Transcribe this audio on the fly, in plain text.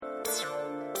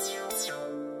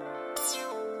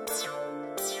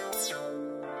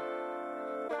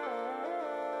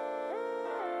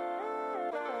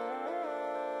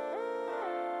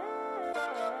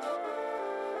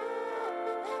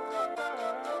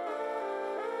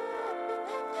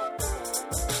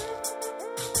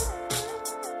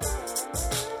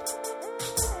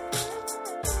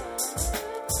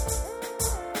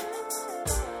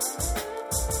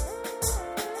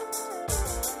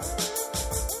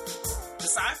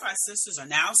Sci-Fi Sisters are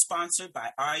now sponsored by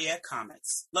Aria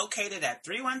Comics, located at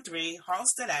 313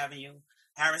 Halsted Avenue,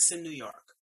 Harrison, New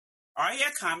York. Aria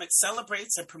Comics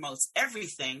celebrates and promotes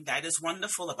everything that is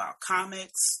wonderful about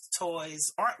comics, toys,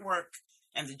 artwork,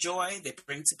 and the joy they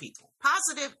bring to people.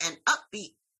 Positive and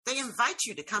upbeat, they invite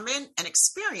you to come in and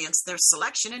experience their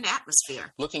selection and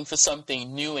atmosphere. Looking for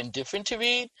something new and different to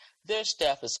read? Their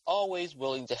staff is always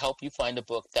willing to help you find a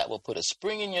book that will put a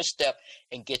spring in your step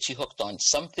and get you hooked on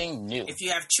something new. If you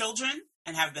have children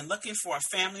and have been looking for a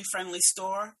family-friendly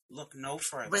store, look no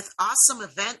further. With awesome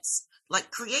events like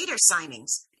creator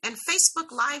signings and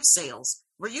Facebook Live sales,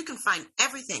 where you can find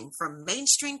everything from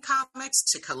mainstream comics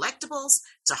to collectibles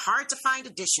to hard-to-find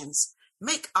editions.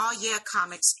 Make All Yeah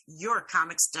Comics your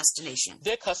comics destination.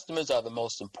 Their customers are the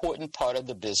most important part of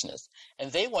the business,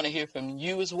 and they want to hear from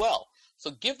you as well. So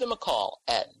give them a call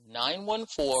at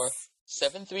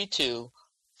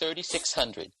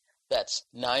 914-732-3600. That's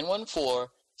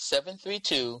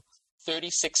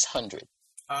 914-732-3600.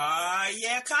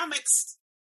 Yeah, comics.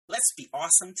 Let's be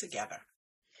awesome together.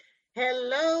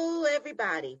 Hello,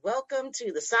 everybody. Welcome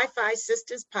to the Sci-Fi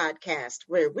Sisters podcast,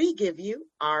 where we give you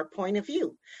our point of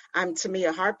view. I'm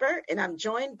Tamia Harper, and I'm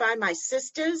joined by my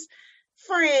sisters,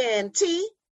 Fran T.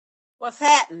 What's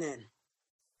happening?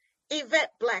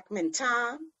 Yvette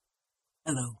Blackman-Tom.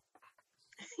 Hello.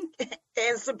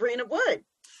 And Sabrina Wood.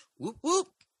 Whoop,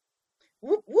 whoop.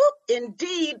 Whoop, whoop.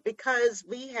 Indeed, because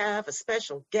we have a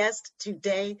special guest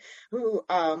today who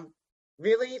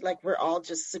really, like, we're all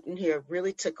just sitting here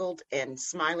really tickled and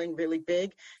smiling really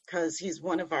big because he's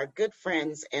one of our good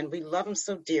friends and we love him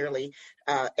so dearly.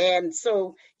 And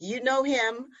so you know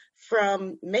him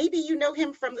from, maybe you know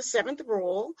him from The Seventh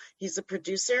Rule. He's a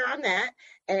producer on that.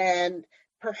 And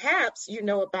perhaps you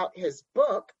know about his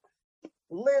book,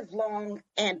 Live Long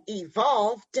and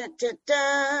Evolve, dun, dun,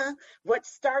 dun. What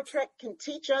Star Trek can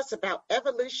teach us about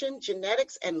evolution,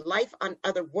 genetics, and life on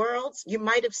other worlds. You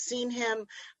might have seen him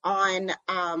on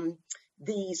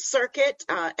the circuit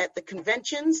at the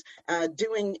conventions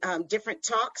doing different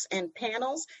talks and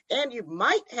panels. And you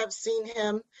might have seen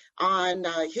him on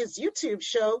his YouTube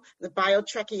show, The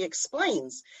BioTrekkie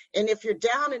Explains. And if you're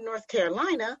down in North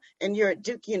Carolina and you're at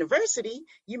Duke University,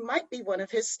 you might be one of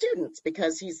his students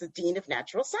because he's the Dean of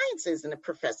Natural Sciences and a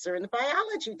professor in the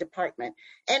biology department.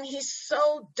 And he's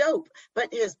so dope.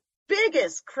 But his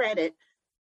biggest credit,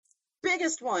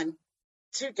 biggest one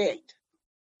to date,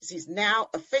 he's now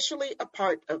officially a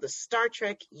part of the Star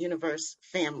Trek universe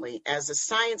family as a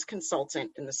science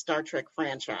consultant in the Star Trek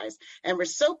franchise. And we're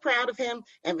so proud of him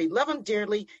and we love him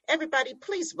dearly. Everybody,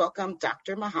 please welcome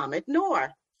Dr. Mohamed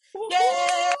Noor. Yay!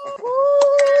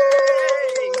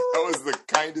 That was the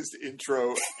kindest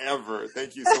intro ever.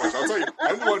 Thank you so much. I'll tell you,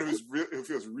 I'm the one who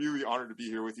feels really honored to be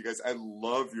here with you guys. I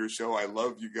love your show. I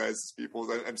love you guys as people.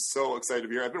 I'm so excited to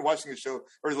be here. I've been watching the show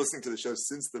or listening to the show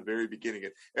since the very beginning.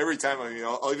 And every time,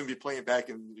 I'll even be playing it back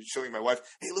and showing my wife,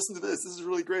 hey, listen to this. This is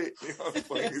really great. I'm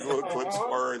playing these little clips for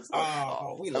her and stuff.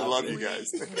 I love you guys.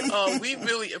 We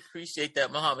really appreciate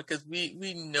that, Mohamed, because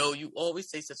we know you always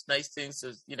say such nice things.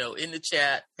 So, in the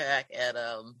chat pack at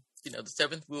the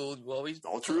Seventh Rule, you always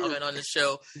comment on the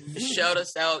show. Shout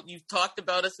us out. You talked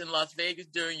about us in Las Vegas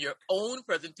during your own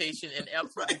presentation and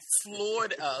absolutely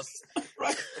floored us.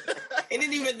 Right. I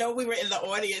didn't even know we were in the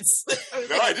audience. No,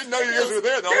 I didn't know you guys were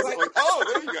there. And I was like, oh,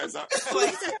 there you guys are.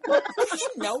 Did you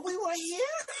know we were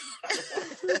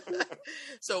here?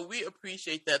 So we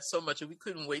appreciate that so much, and we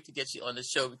couldn't wait to get you on the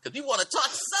show because we want to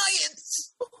talk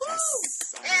science. Yes,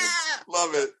 science.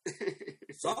 Love it.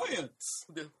 Science.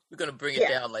 We're going to bring it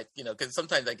down, because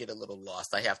sometimes I get a little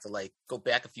lost. I have to, go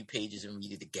back a few pages and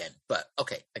read it again. But,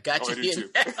 okay, I got you here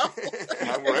now.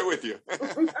 I'm right with you.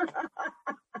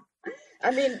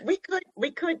 I mean, we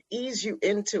could ease you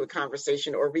into a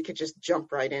conversation, or we could just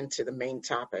jump right into the main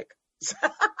topic,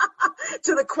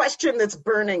 to the question that's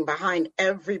burning behind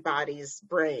everybody's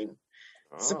brain.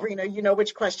 Oh. Sabrina, you know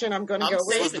which question I'm going to go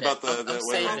with? About whether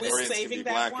Andorians can be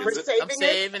black. I'm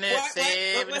saving it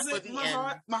for the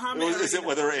end. Mohamed, is it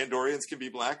whether Andorians can be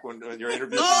black when you're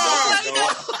interviewing? Yes!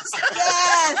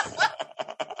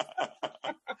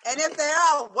 And if they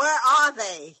are, where are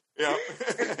they? Yeah.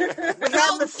 We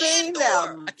haven't seen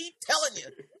them. I keep telling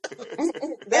you.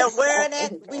 They're wearing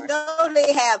it. We know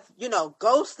they have,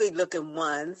 ghostly looking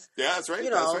ones. Yeah, that's right.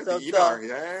 That's right. The Edar.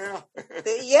 Yeah.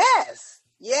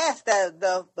 Yes,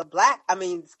 the black,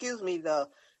 the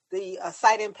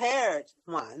sight impaired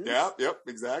ones. Yeah, yep,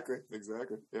 exactly.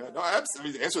 Yeah, no,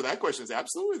 absolutely. The answer to that question is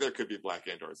absolutely there could be black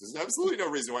Andorians. There's absolutely no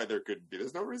reason why there couldn't be.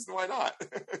 There's no reason why not.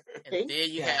 And there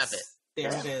you have it.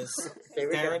 There it is.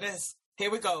 There it is. Here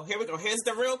we go. Here's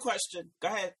the real question. Go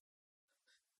ahead.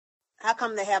 How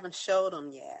come they haven't showed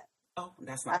them yet? Oh,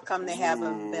 that's How not. come they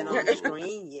haven't been on the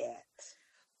screen yet?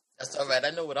 That's all right. I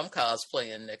know what I'm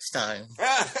cosplaying next time.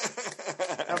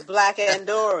 A Black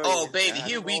Andorian. Oh, baby,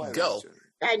 here we go.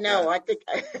 I know. Yeah. I think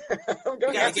we're going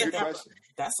to Yeah, have get to that. have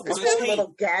That's a a bunch whole of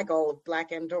little gaggle of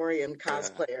Black Andorian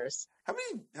cosplayers. How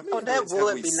many Oh, that Andorians have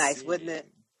would we be nice, seen? wouldn't it?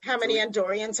 How many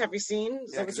Andorians have you seen?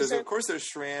 Is Yeah, that what you because said? of course there's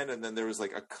Shran, and then there was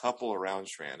like a couple around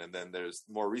Shran, and then there's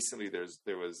more recently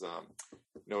there was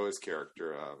Noah's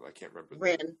character. I can't remember.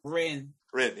 Rin.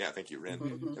 Rin, yeah, thank you, Rin.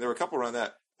 Mhm. And there were a couple around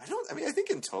that. I think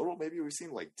in total maybe we've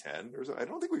seen like 10 or so. I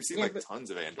don't think we've seen Yeah, like but- tons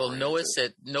of Andorians. Well, Noah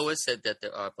said that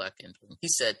there are Black Andorians. He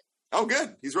said, Oh,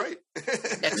 good. He's right.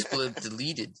 expletive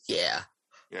deleted. Yeah.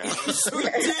 Yeah. Yeah.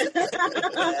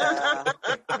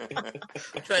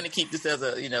 I'm trying to keep this as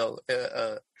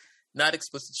a not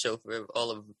explicit show for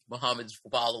all of Muhammad's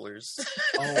followers.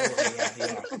 Oh,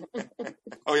 yeah.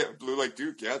 Oh yeah, blue like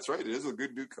Duke. Yeah, that's right. It is a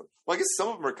good Duke color. Well, I guess some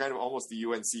of them are kind of almost the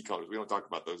UNC colors. We don't talk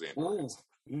about those Ooh. Andorians.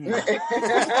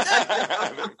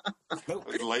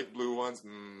 Like light blue ones.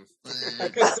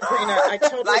 Okay, Sabrina, I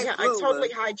Light blue totally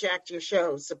hijacked your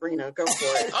show, Sabrina. Go for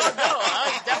it. Oh no,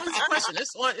 that was the question.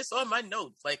 It's on my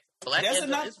notes. Like Black There's Andorian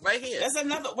another- is right here. There's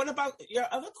another. What about your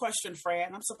other question,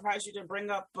 Fran? I'm surprised you didn't bring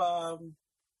up the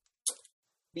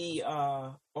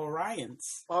Orions.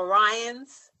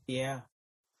 Orions, Yeah.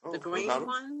 Oh, the what green about 'em?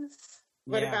 ones.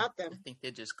 What Yeah. about I them? think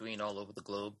they're just green all over the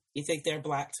globe. You think they're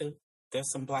black too?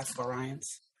 There's some black Orions.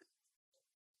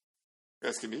 You're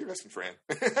asking me? You're asking Fran.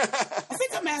 I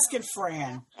think I'm asking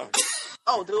Fran. Okay.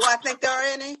 Oh, do I think there are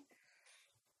any? You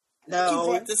No.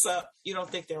 brought this up. You don't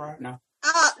think there are? No.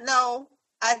 No,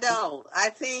 I don't. I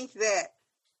think that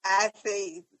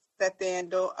that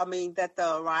the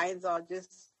Orions are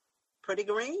just pretty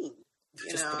green.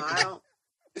 You Just know, pretty I don't.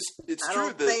 It's I true.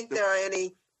 don't think there are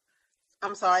any.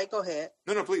 I'm sorry. Go ahead.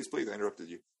 No, please. I interrupted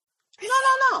you.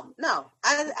 No.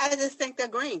 I just think they're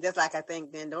green, just like I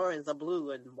think the Andorians are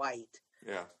blue and white.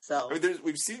 Yeah. So I mean,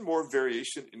 we've seen more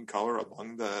variation in color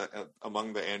among the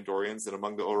Andorians than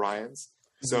among the Orions.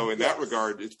 So in that Yes.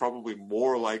 regard, it's probably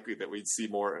more likely that we'd see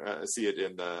it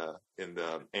in the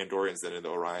Andorians than in the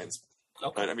Orions.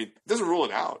 Okay. But I mean, it doesn't rule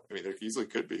it out. I mean, there easily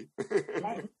could be.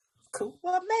 Right. Cool.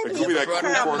 well, There maybe could be that brought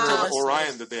cool it up corner now. of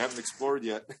Orion that they haven't explored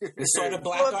yet. We saw the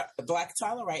black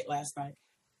Tolerite last night.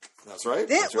 That's right.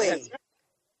 did That's we? right.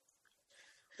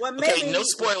 Well, maybe Okay, no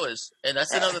spoilers, and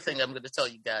that's another thing I'm going to tell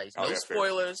you guys. No Oh, yeah, fair.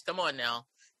 spoilers. Come on now,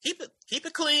 keep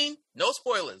it clean. No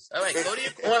spoilers. All right, go to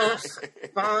your corners.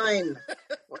 Fine.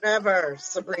 Whatever,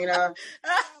 Sabrina.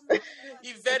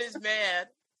 Yvette is mad.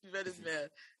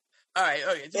 All right,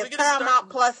 okay. So we're if gonna Paramount start.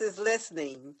 Plus is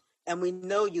listening, and we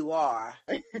know you are,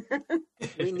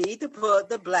 we need to put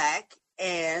the black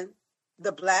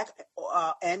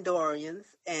Andorians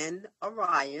and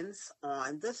Orions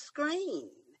on the screen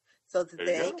so that There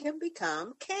they you go. can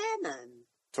become canon.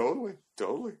 Totally.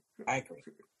 I agree.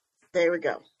 There we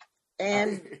go.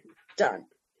 And done.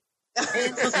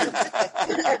 Message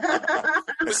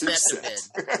That set.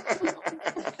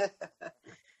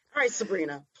 All right,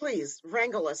 Sabrina, please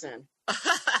wrangle us in.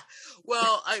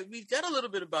 Well, we've got a little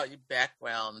bit about your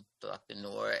background, Dr.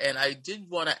 Noor, and I did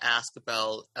want to ask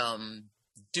about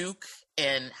Duke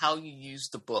and how you use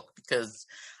the book because,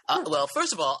 well,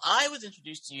 first of all, I was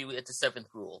introduced to you at the Seventh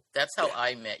Rule. That's how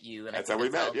I met you. And That's I how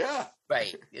think we met. Yeah.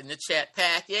 Right. In the chat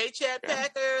pack. Yay, chat Yeah.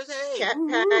 packers. Hey. Cat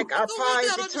Woo-hoo. Pack, our Look what we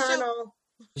pie got is on the show. eternal.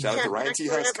 Shout out Cat to Ryan Pack T.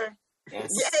 Husk. forever. Yes.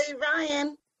 Yay,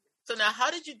 Ryan. So now,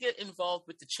 how did you get involved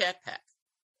with the chat pack?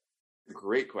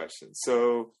 Great question.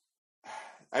 So,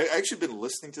 I actually been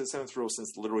listening to the Seventh Rule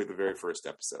since literally the very first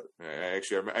episode. I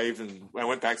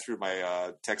went back through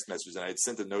my text messages and I had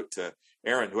sent a note to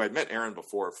Aaron, who I'd met Aaron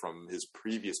before from his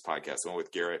previous podcast, the one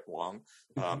with Garrett Wong.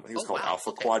 I think it was Oh, called wow. Alpha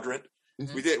Okay. Quadrant.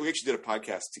 Mhm. We actually did a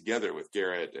podcast together with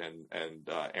Garrett and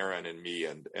Aaron and me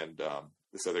and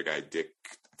this other guy, Dick.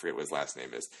 I forget what his last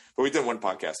name is, but we did one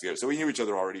podcast together. So we knew each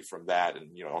other already from that, and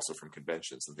also from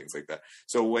conventions and things like that.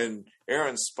 So when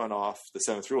Aaron spun off the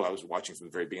Seventh Rule, I was watching from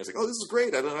the very beginning. I was like, "Oh, this is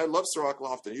great! I love Sirach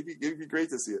Lofton. It'd be great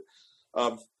to see it."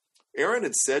 Aaron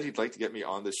had said he'd like to get me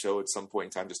on the show at some point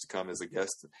in time just to come as a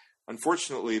guest.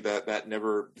 Unfortunately, that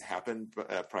never happened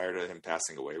prior to him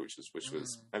passing away, which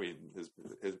was I mean,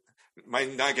 my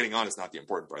not getting on is not the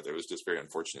important part. There was just very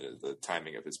unfortunate the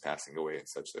timing of his passing away and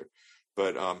such there.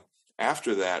 But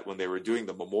after that, when they were doing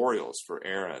the memorials for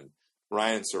Aaron,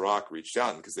 Ryan and Sirach reached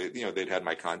out because they'd had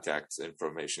my contact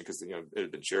information because it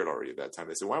had been shared already at that time.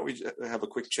 They said, "Why don't we have a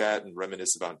quick chat and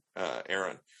reminisce about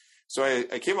Aaron?" So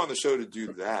I came on the show to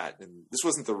do that, and this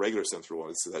wasn't the regular Seventh Rule one.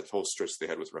 This is that whole stretch they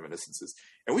had with reminiscences,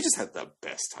 and we just had the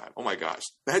best time. Oh my gosh,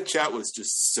 that chat was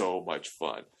just so much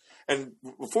fun. And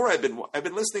before I've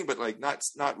been listening, but like not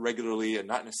regularly and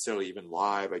not necessarily even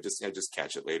live. I just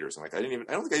catch it later. So like I don't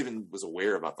think I even was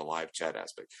aware about the live chat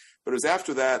aspect. But it was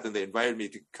after that, then they invited me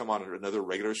to come on another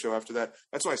regular show after that.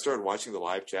 That's when I started watching the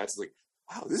live chats. It's like,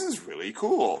 wow, this is really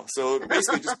cool. So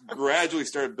basically just gradually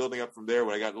started building up from there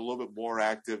when I got a little bit more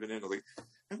active in it. I was like,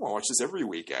 I want to watch this every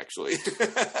week, actually.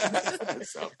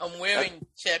 So, I'm wearing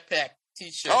Chat Pack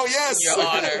t-shirt. Oh, yes. In your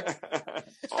honor.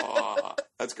 Aw,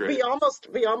 that's great.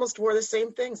 We almost wore the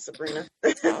same thing, Sabrina.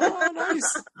 Oh,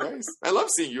 nice. I love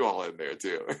seeing you all in there,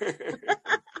 too.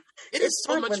 It is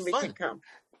so much when we fun. can come.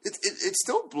 It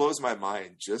still blows my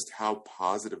mind just how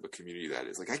positive a community that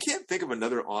is. Like, I can't think of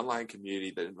another online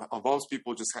community that involves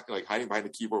people just like hiding behind the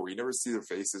keyboard where you never see their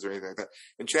faces or anything like that,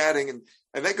 and chatting,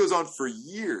 and that goes on for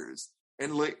years.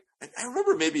 And like, I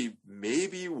remember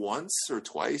maybe once or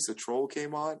twice a troll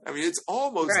came on. I mean, it's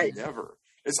almost never.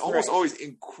 It's almost always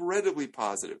incredibly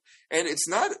positive. And it's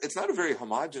not a very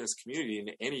homogenous community in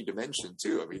any dimension,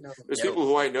 too. I mean, there's people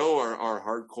who I know are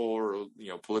hardcore,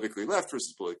 politically left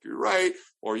versus politically right,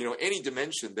 or, any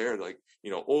dimension there, like,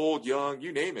 old, young,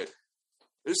 you name it.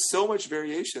 There's so much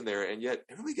variation there, and yet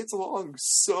everybody gets along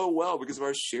so well because of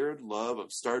our shared love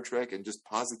of Star Trek and just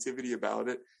positivity about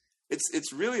it.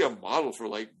 It's really a model for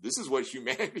like, this is what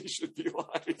humanity should be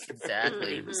like.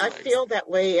 Exactly. I feel that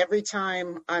way every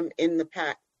time I'm in the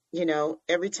pack,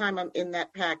 every time I'm in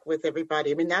that pack with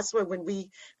everybody. I mean, that's when we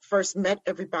first met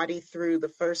everybody through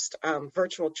the first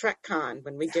virtual TrekCon,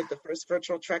 when we did the first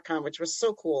virtual TrekCon, which was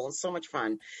so cool and so much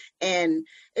fun. And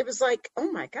it was like,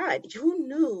 oh my God, who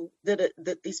knew that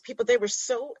these people, they were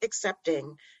so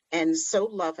accepting and so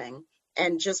loving,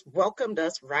 and just welcomed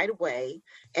us right away.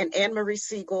 And Anne-Marie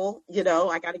Siegel,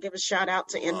 I got to give a shout out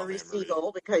to Anne-Marie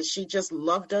Siegel because she just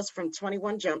loved us from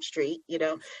 21 Jump Street,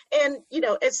 and,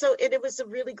 and so it was a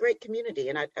really great community,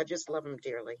 and I just love them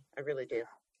dearly. I really do.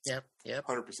 Yep.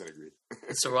 100% agree.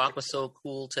 And Sirach was so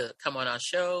cool to come on our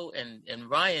show, and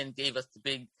Ryan gave us the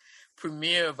big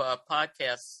premiere of our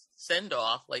podcast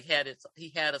send-off, like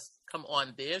he had us come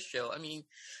on their show. I mean,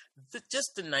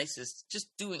 just the nicest, just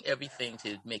doing everything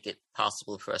to make it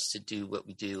possible for us to do what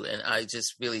we do. And I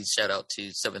just really shout out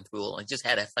to Seventh Rule. I just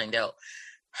had to find out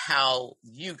how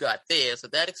you got there. So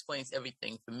that explains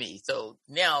everything for me. So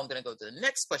now I'm going to go to the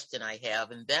next question I have,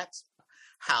 and that's,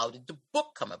 how did the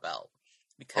book come about?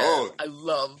 Because I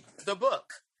love the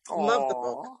book. Love the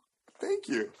book. Thank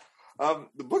you.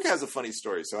 The book has a funny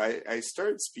story. So I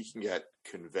started speaking at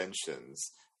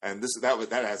conventions, and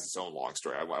that has its own long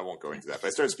story. I won't go into that. But I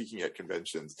started speaking at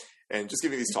conventions and just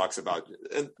giving these talks about.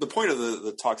 And the point of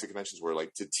the talks at conventions were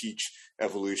like to teach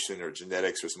evolution or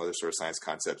genetics or some other sort of science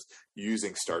concepts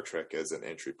using Star Trek as an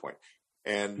entry point.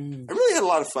 And I really had a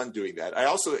lot of fun doing that. I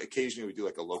also occasionally would do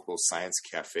like a local science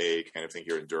cafe kind of thing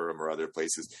here in Durham or other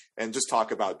places, and just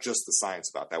talk about just the science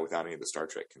about that without any of the Star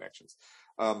Trek connections.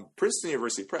 Princeton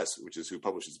University Press, which is who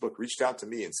publishes the book, reached out to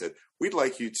me and said, we'd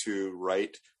like you to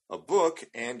write a book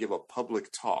and give a public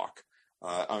talk.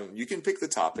 You can pick the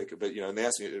topic, but, and they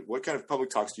asked me, what kind of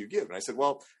public talks do you give? And I said,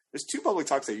 well, there's two public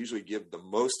talks I usually give the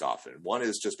most often. One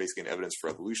is just basically an evidence for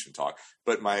evolution talk.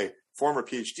 But my former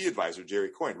PhD advisor, Jerry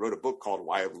Coyne, wrote a book called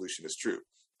Why Evolution is True.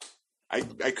 I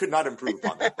could not improve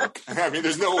upon that book. I mean,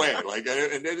 there's no way. Like,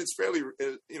 and it's fairly,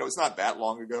 it's not that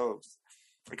long ago.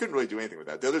 I couldn't really do anything with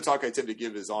that. The other talk I tend to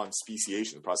give is on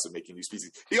speciation, the process of making new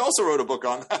species. He also wrote a book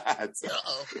on that.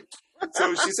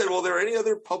 So she said, well, are there any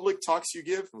other public talks you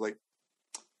give? I'm like,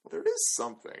 well, there is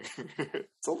something.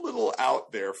 It's a little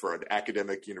out there for an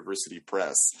academic university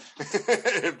press.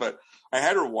 But I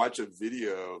had her watch a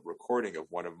video recording of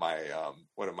one of my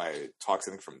talks,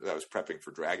 I think that I was prepping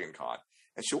for Dragon Con.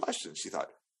 And she watched it and she thought,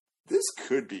 this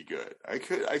could be good. I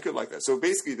could like that. So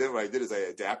basically then what I did is I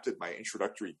adapted my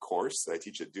introductory course that I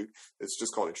teach at Duke. It's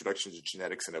just called Introduction to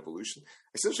Genetics and Evolution.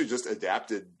 I essentially just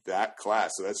adapted that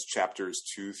class. So that's chapters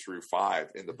 2 through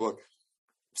 5 in the book.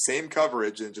 Same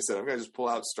coverage, and just said, I'm going to just pull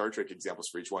out Star Trek examples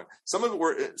for each one. Some of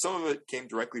it came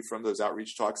directly from those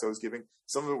outreach talks I was giving.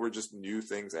 Some of it were just new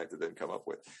things I had to then come up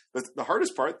with. But the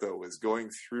hardest part though was going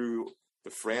through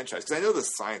the franchise, because I know the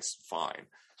science fine.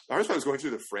 The hardest part was going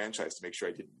through the franchise to make sure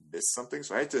I didn't miss something.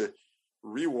 So I had to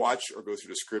rewatch or go through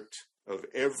the script of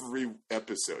every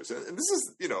episode. And this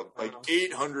is,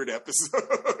 800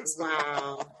 episodes.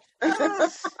 Wow.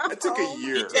 That took a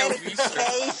year.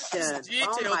 Dedication.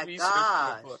 Oh my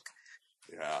God.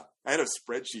 Yeah. I had a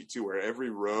spreadsheet too where every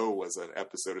row was an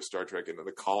episode of Star Trek and then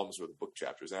the columns were the book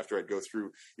chapters. And after I'd go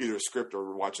through either a script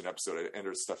or watch an episode, I'd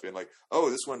enter stuff in like, oh,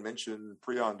 this one mentioned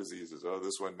prion diseases. Oh,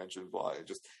 this one mentioned blah. And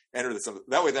just enter something.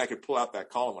 That way then I could pull out that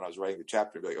column when I was writing the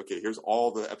chapter and be like, okay, here's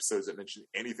all the episodes that mention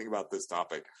anything about this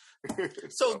topic.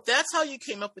 So that's how you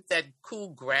came up with that cool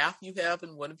graph you have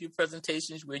in one of your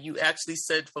presentations where you actually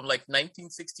said from like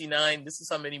 1969, this is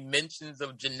how many mentions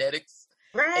of genetics.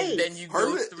 Right. And then you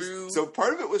go through. So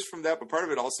part of it was from that, but part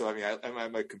of it also, I mean,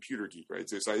 I'm a computer geek, right?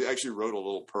 So I actually wrote a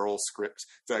little Perl script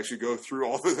to actually go through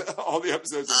all the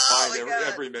episodes and find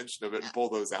every mention of it and pull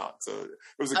those out. So it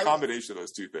was a combination of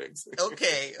those two things.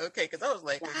 Okay. Because I was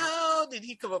like, how did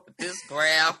he come up with this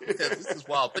graph? Because this is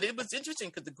wild. But it was interesting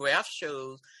because the graph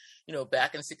shows,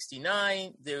 back in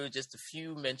 69, there were just a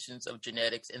few mentions of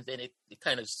genetics, and then it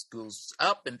kind of goes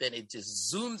up, and then it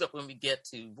just zooms up when we get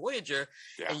to Voyager.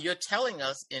 Yeah. And you're telling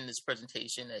us in this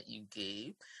presentation that you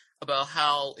gave about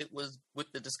how it was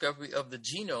with the discovery of the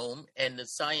genome and the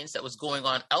science that was going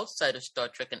on outside of Star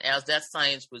Trek. And as that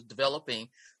science was developing,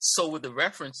 so were the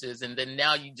references. And then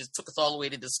now you just took us all the way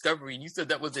to Discovery, and you said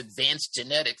that was advanced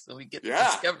genetics, and we get to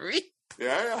Discovery.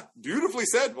 Yeah. Beautifully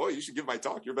said. Boy, you should give my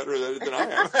talk. You're better at it than I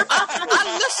am.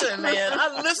 I listen, man.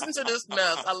 I listen to this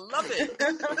mess. I love it.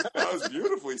 That was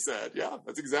beautifully said. Yeah,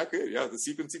 that's exactly it. Yeah, the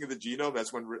sequencing of the genome,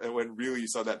 that's when really you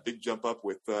saw that big jump up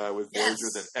with Voyager,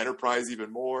 then Enterprise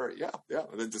even more. Yeah.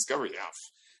 And then Discovery,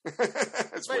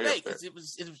 It's right, because it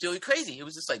was really crazy. It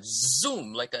was just like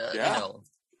zoom, like a,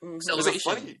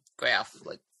 acceleration graph.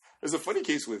 There's a funny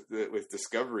case with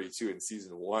Discovery too in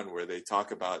season 1 where they're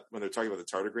talking about the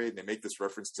tardigrade, and they make this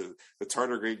reference to the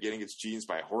tardigrade getting its genes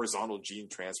by horizontal gene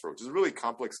transfer, which is a really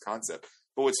complex concept.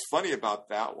 But what's funny about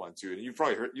that one too, and you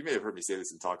may have heard me say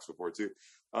this in talks before too,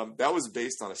 that was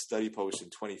based on a study published in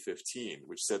 2015,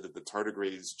 which said that the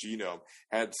tardigrade's genome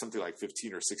had something like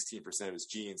 15 or 16% of its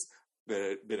genes that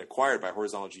had been acquired by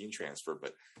horizontal gene transfer,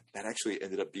 but that actually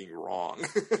ended up being wrong.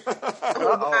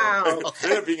 Wow. It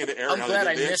ended up being an error. I'm glad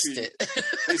I missed it.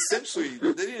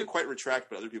 They didn't quite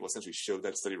retract, but other people essentially showed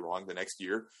that study wrong the next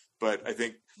year. But I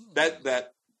think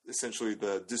that essentially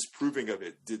the disproving of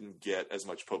it didn't get as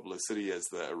much publicity as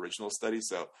the original study.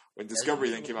 So when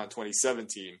Discovery then came out in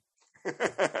 2017...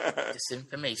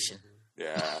 Disinformation.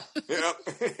 Yeah.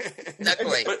 Not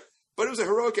great. But it was a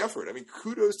heroic effort. I mean,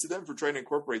 kudos to them for trying to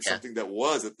incorporate something that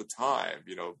was at the time,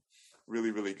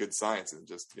 really, really good science. And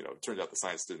just, it turned out the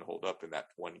science didn't hold up in that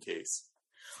one case.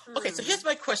 Okay, so here's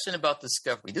my question about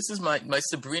Discovery. This is my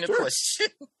Sabrina question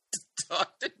to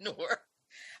Dr. Noor.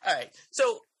 All right,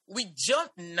 so we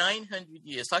jumped 900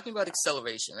 years, talking about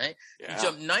acceleration, right? Yeah. We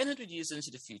jumped 900 years into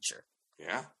the future.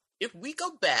 Yeah. If we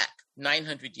go back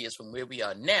 900 years from where we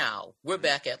are now, we're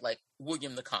back at like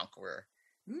William the Conqueror.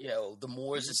 The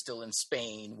Moors are still in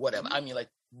Spain, whatever. I mean, like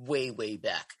way, way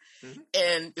back. Mm-hmm.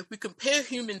 And if we compare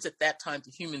humans at that time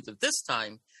to humans of this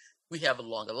time, we have a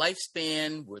longer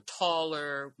lifespan, we're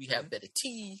taller, we have better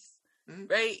teeth,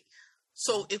 right?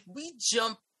 So if we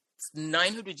jump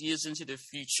 900 years into the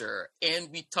future and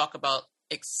we talk about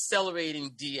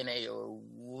accelerating DNA or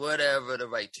whatever the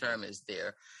right term is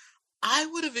there, I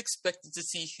would have expected to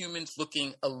see humans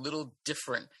looking a little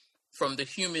different from the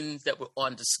humans that were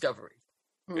on Discovery.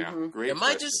 Yeah, great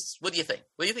question. What do you think?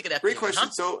 What do you think of that? Great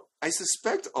question. So I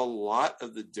suspect a lot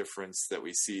of the difference that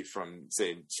we see from,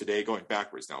 say, today going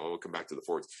backwards now, we'll come back to the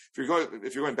forwards.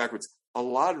 If you're going backwards, a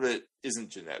lot of it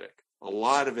isn't genetic. A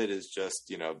lot of it is just,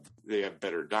 they have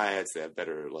better diets, they have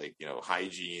better,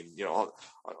 hygiene,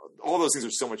 all those things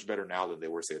are so much better now than they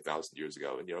were, say, 1,000 years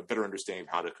ago. And, better understanding of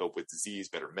how to cope with disease,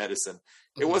 better medicine.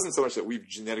 Mm-hmm. It wasn't so much that we've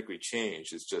genetically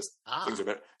changed. It's just things are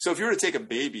better. So if you were to take a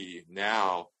baby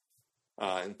now,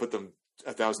 and put them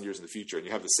 1,000 years in the future, and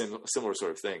you have the similar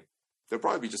sort of thing, they'll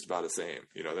probably be just about the same.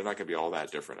 They're not going to be all that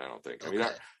different, I don't think. Okay. I mean,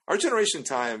 our generation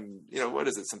time, what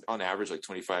is it? On average, like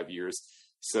 25 years.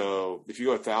 So if you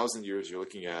go 1,000 years, you're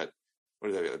looking at, what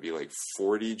is that? That'd be like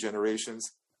 40 generations.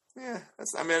 Yeah,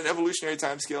 an evolutionary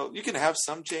time scale. You can have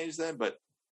some change then, but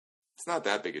it's not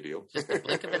that big a deal. Just a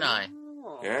blink of an eye.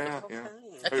 Yeah.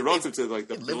 I mean, relative to like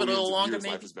the billions of years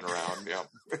life has been around. Yeah.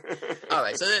 All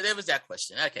right. So there was that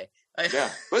question. Okay. Yeah,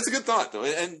 but it's a good thought though.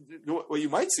 And what you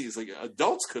might see is like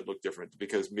adults could look different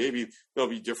because maybe there'll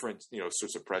be different,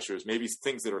 sorts of pressures. Maybe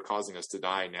things that are causing us to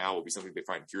die now will be something they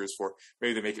find cures for.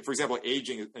 Maybe they make it, for example,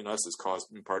 aging in us is caused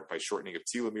in part by shortening of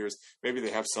telomeres. Maybe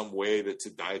they have some way that to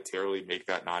dietarily make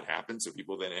that not happen. So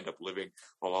people then end up living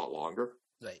a lot longer.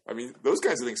 Right. I mean, those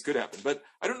kinds of things could happen, but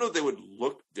I don't know if they would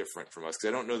look different from us because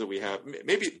I don't know that we have.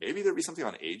 Maybe there'd be something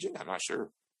on aging. I'm not sure.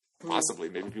 Possibly,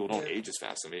 maybe people don't age as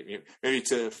fast. So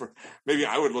maybe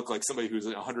I would look like somebody who's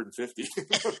 150 in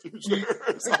the future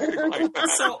or something like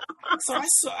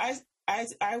that.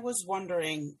 I was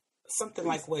wondering something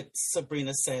like what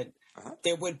Sabrina said.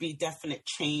 There would be definite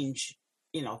change,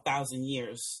 1,000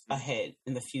 years ahead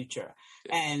in the future.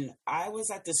 Yeah. And I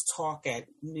was at this talk at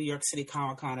New York City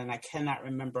Comic-Con, and I cannot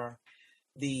remember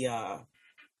the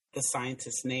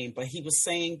scientist's name, but he was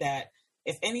saying that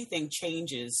if anything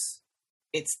changes,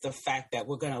 it's the fact that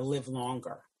we're going to live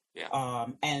longer. Yeah.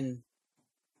 And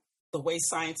the way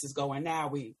science is going now,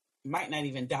 we might not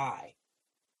even die.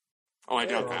 Oh, I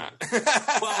doubt that.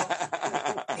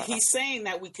 Well, he's saying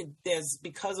that there's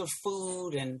because of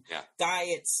food and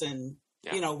diets and,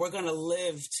 we're going to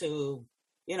live to,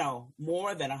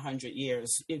 more than 100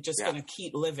 years. You're just going to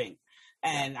keep living.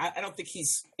 And I don't think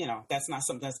he's, that's not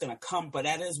something that's going to come, but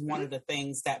that is one of the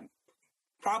things that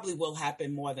probably will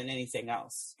happen more than anything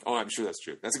else. Oh, I'm sure that's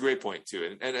true. That's a great point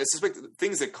too. And I suspect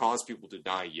things that cause people to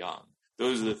die young,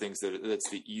 those are the things that's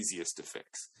the easiest to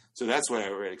fix. So that's what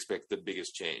I would expect the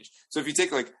biggest change. So if you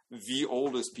take like the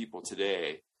oldest people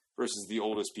today versus the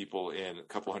oldest people in a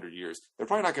couple hundred years, they're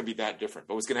probably not going to be that different.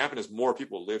 But what's going to happen is more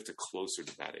people live to closer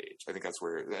to that age. I think that's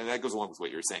where, and that goes along with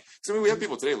what you're saying. So I mean, we have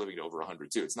people today living to over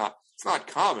 100 too. It's not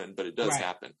common, but it does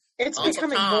happen. It's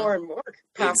becoming more and more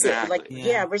popular. Exactly.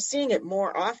 We're seeing it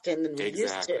more often than we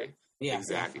used to. Yeah,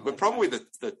 exactly. But probably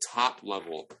the top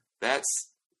level, that's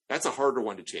a harder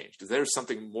one to change because there's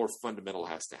something more fundamental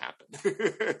has to happen.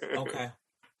 Okay.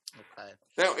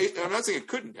 Now, I'm not saying it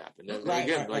couldn't happen.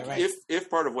 If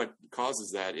part of what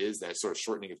causes that is that sort of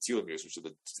shortening of telomeres, which are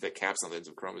the caps on the ends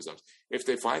of chromosomes, if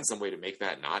they find some way to make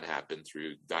that not happen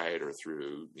through diet or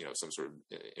through some sort of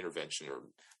intervention or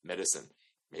medicine,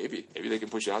 maybe they can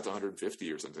push it out to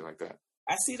 150 or something like that.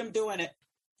 I see them doing it.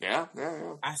 Yeah.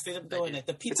 I see them doing it.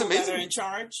 The people that are in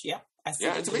charge, I see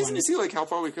them it's amazing to see like how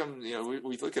far we come.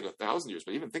 We look at 1,000 years,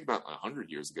 but even think about 100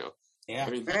 years ago. Yeah,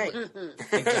 I mean,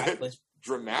 exactly.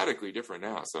 Dramatically different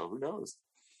now. So who knows?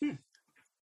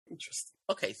 Interesting.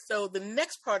 Okay, so the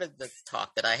next part of the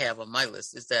talk that I have on my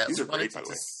list is that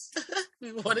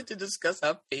we wanted to discuss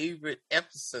our favorite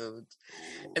episodes,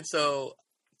 and so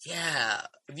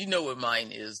you know what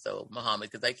mine is though,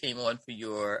 Muhammad, because I came on for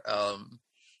your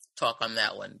talk on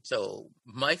that one. So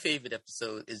my favorite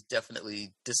episode is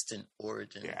definitely Distant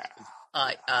Origins. Yeah.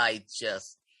 I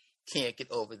just can't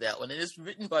get over that one. And it's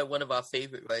written by one of our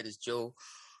favorite writers, Joe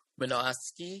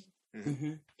Menosky.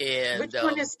 Mm-hmm. And which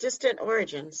one is Distant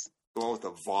Origins? The one with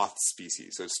the Voth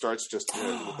species. So it starts just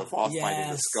with the Voth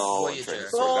finding the skull.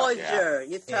 Voyager.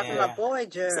 You're talking about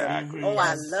Voyager. Exactly. Oh,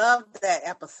 I love that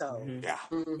episode. Mm-hmm. Yeah.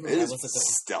 It is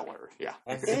stellar. Yeah.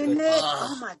 Isn't it?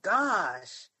 Oh my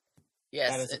gosh.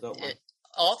 Yes. That is a good one.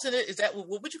 Alternate, is that,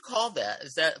 what would you call that?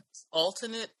 Is that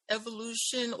alternate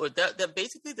evolution? Or that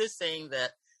basically they're saying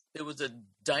that there was a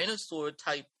dinosaur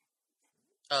type,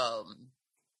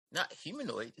 not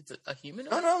humanoid. It's a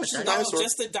humanoid? No, it's just a dinosaur.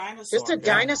 Just a dinosaur. Just a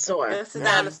dinosaur. Just a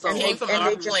dinosaur. Came from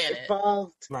our planet.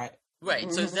 Evolved. Right. Right.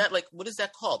 Mm-hmm. So is that like, what is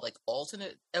that called? Like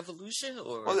alternate evolution,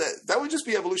 or? Well, that would just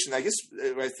be evolution. I guess.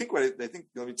 Let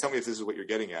me tell me if this is what you're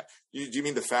getting at. Do you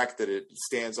mean the fact that it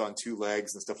stands on two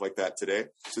legs and stuff like that today?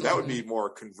 So that would be more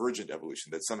convergent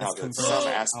evolution. That somehow some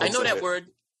aspects. I know that word.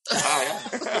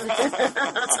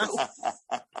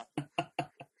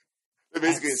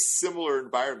 Basically, in similar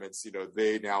environments,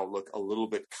 they now look a little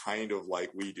bit kind of like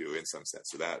we do in some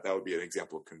sense. So that would be an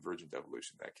example of convergent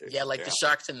evolution in that case. Yeah, like the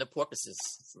sharks and the porpoises.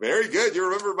 Very good. You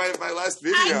remember my last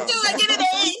video. I do. I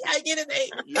get an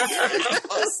A.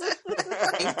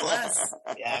 A plus.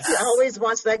 Yes. He always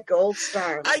wants that gold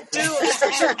star. I do.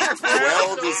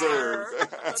 Well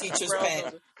deserved. Teacher's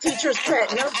pet. Teacher's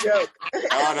pet, no joke.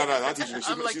 No, not teacher.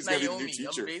 I'm like she's Naomi. going to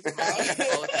be the new teacher.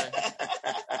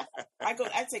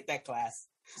 I take that class.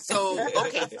 So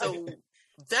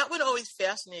that one always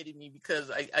fascinated me because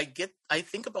I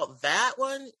think about that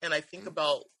one and I think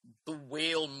about the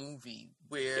whale movie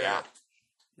where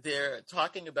they're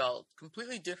talking about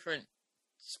completely different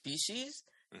species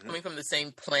coming from the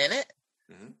same planet.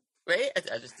 Mm-hmm. Right?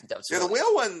 I just think that was the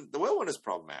whale one. The whale one is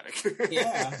problematic.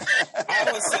 Yeah, I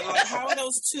always say, like, how are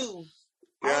those two?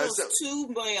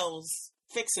 Two whales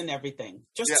fixing everything?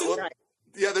 Just two. Well,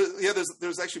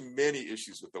 there's actually many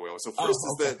issues with the whale. So first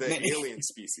is the alien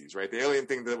species, right? The alien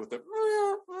thing with the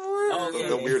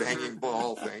weird hanging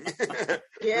ball thing.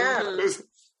 Yeah. There's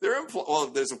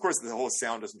of course the whole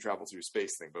sound doesn't travel through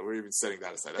space thing, but we're even setting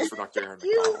that aside. That's for Dr. Aaron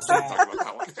McDonald. Talk about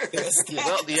that one.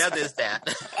 There's that.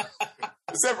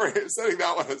 Setting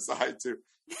that one aside too.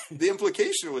 The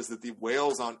implication was that the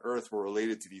whales on Earth were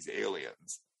related to these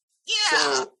aliens. Yeah.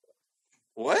 So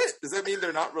what? Does that mean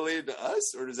they're not related to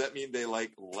us? Or does that mean they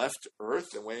like left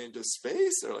Earth and went into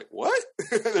space? Or like, what?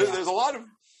 There's a lot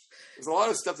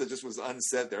of stuff that just was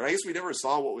unsaid there. I guess we never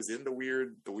saw what was in the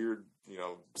weird,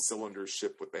 cylinder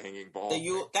ship with the hanging ball.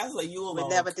 That's a Yule We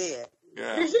log. never did.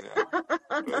 Yeah.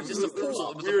 It was just a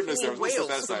pool. It was Weirdness a there. pool It was of whales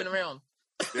that swimming side. around.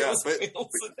 Yeah, but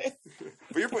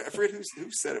your point, I forget who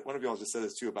said it. One of y'all just said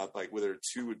this too about like whether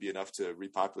 2 would be enough to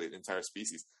repopulate an entire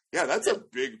species. Yeah, that's a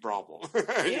big problem.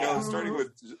 Starting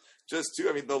with just 2.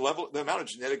 I mean, the amount of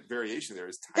genetic variation there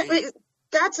is tiny.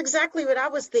 That's exactly what I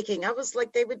was thinking. I was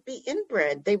like, they would be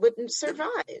inbred. They wouldn't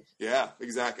survive. Yeah,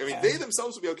 exactly. I mean, they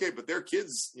themselves would be okay, but their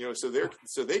kids,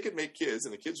 so they could make kids,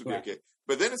 and the kids would be okay.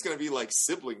 But then it's going to be like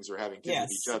siblings are having kids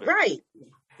with each other. Right.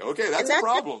 Okay, that's a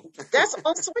problem. That's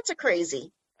all sorts of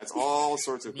crazy. That's all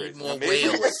sorts of crazy. More Maybe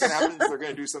whales. what's going to happen is they're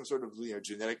going to do some sort of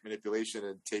genetic manipulation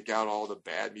and take out all the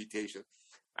bad mutations.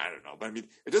 I don't know, but I mean,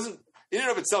 it doesn't. In and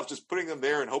of itself, just putting them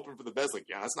there and hoping for the best, like,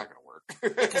 that's not going to work.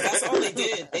 Because that's all they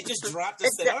did. They just dropped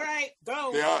and said, "All right,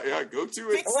 go." Yeah, go to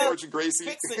it, George and Gracie.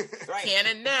 Fix it. Right.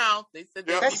 Canon now. They said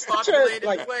they'd be That's such a, populated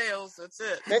like- with whales. That's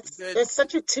it. That's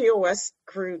such a TOS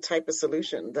crew type of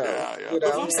solution, though. Yeah. You The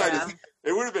know? flip side is,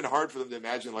 it would have been hard for them to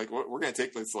imagine, like, we're going to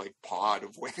take this, like, pod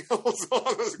of whales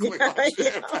on this Klingon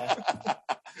ship.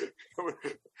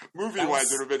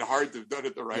 Movie-wise, it would have been hard to have done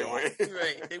it the right way.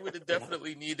 Right. They would have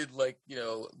definitely needed, like,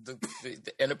 the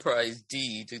Enterprise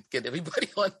D to get everybody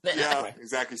on that. Yeah,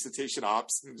 exactly. Cetacean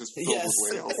ops, and just filled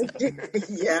with whales.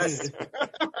 Yes.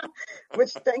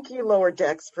 Which, thank you, Lower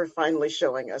Decks, for finally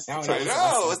showing us. Oh, I that was know,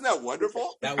 awesome. isn't that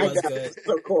wonderful? That I was know, good. it's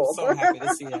so cool. So happy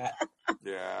to see that.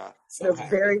 Yeah. So Those happy.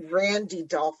 very randy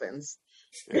dolphins.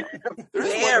 There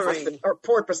is Very. Or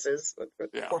porpoises.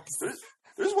 Yeah.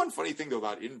 There's one funny thing though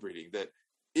about inbreeding, that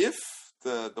if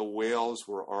the whales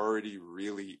were already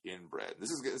really inbred,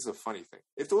 this is a funny thing.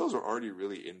 If the whales were already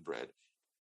really inbred,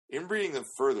 inbreeding them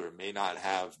further may not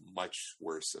have much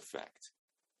worse effect.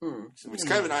 Which is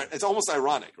kind of it's almost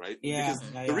ironic, right? Yeah.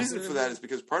 Because the reason for that is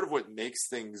because part of what makes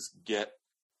things get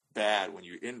bad when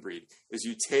you inbreed is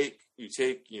you take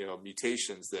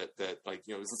mutations that like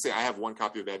let's say I have one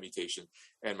copy of that mutation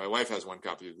and my wife has one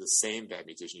copy of the same bad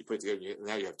mutation. You put it together and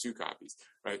now you have 2 copies,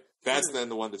 right? That's then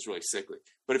the one that's really sickly.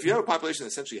 But if you have a population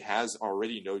that essentially has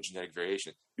already no genetic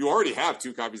variation, you already have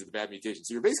 2 copies of the bad mutation,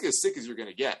 so you're basically as sick as you're going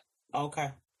to get. Okay.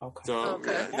 So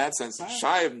in that sense,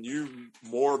 shy of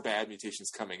more bad mutations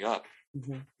coming up,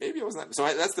 maybe it wasn't that. So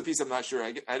that's the piece I'm not sure.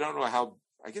 I don't know how.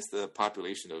 I guess the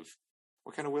population of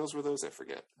what kind of whales were those? I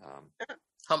forget. I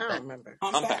Humpback. don't remember.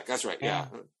 Humpback. That's right. Yeah.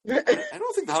 I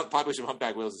don't think the population of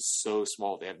humpback whales is so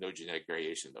small they have no genetic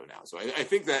variation though now. So I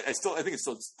think that I think it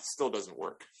still doesn't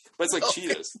work. But it's like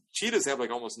cheetahs. Cheetahs have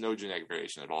like almost no genetic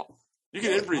variation at all. You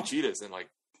can inbreed cheetahs and like.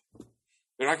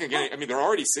 They're not going to get. I mean, they're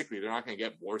already sickly. They're not going to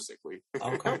get more sickly.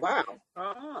 Okay. Wow.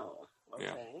 Oh. Okay.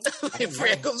 Yeah.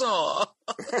 Frank goes, "Aw."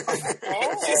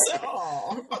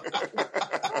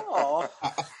 Oh.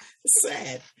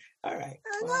 Sad. All right.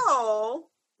 I know.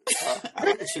 I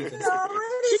like the cheetahs. It's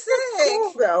already They're sick.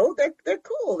 cool, though. They're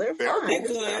cool. They're They are fine. They're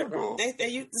cool. good. They're cool.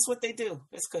 That's what they do.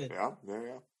 It's good. Yeah.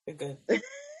 They're good.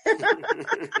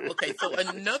 Okay, so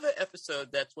another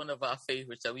episode that's one of our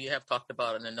favorites that we have talked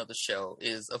about in another show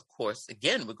is, of course,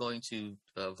 again, we're going to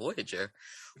Voyager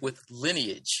with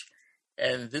Lineage.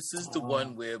 And this is the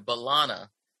one where B'Elanna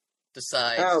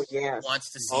decides she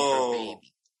wants to see her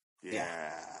baby.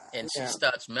 Yeah. And she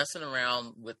starts messing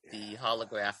around with the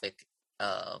holographic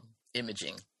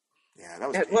imaging. Yeah, that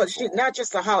was Well, painful. not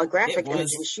just the holographic It was.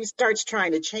 imaging. She starts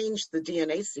trying to change the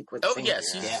DNA sequencing. Oh, yes.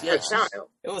 for child.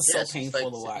 It was so painful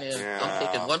to watch. Yeah. I'm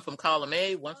taking one from column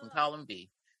A, one from column B.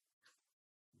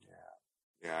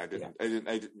 Yeah, I didn't.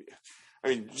 I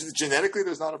mean, genetically,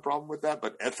 there's not a problem with that,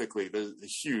 but ethically, there's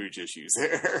huge issues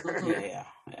there. Yeah.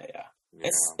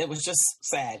 It was just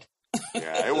sad.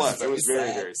 Yeah, it was. It was very,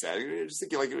 sad. very sad. You're just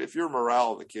thinking, like, if you're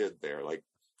morale of the kid there, like,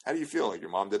 how do you feel? Like,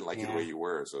 your mom didn't like you the way you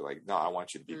were, so, like, no, I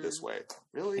want you to be this way.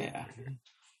 Really? Yeah.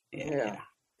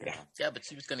 Yeah, but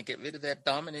she was going to get rid of that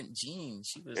dominant gene.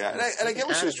 She was. Yeah, and I get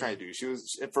what she was trying to do. She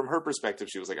was, from her perspective,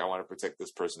 she was like, I want to protect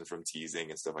this person from teasing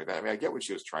and stuff like that. I mean, I get what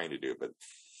she was trying to do, but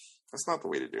that's not the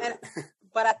way to do it.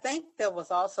 But I think there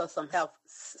was also some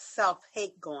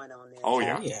self-hate going on there. Oh,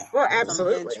 yeah. Well, Some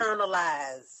absolutely.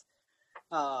 internalized,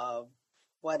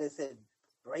 what is it,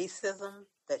 racism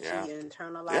that she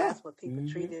internalized when people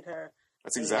treated her.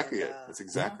 That's exactly it. That's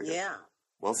exactly it. Yeah.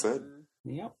 Well said.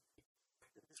 Yep.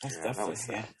 That's Yeah, definitely, that was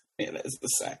sad. Yeah, that's the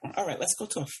sad one. All right, let's go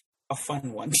to a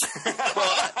fun one.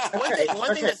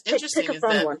 One thing that's interesting pick a is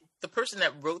fun that one. the person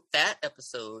that wrote that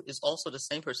episode is also the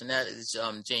same person. That is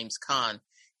James Caan.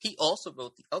 He also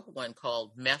wrote the other one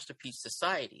called Masterpiece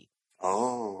Society.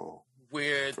 Oh.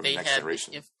 Where they had,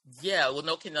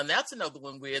 now that's another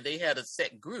one where they had a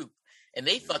set group and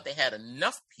they thought they had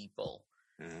enough people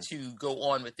to go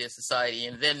on with their society.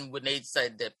 And then when they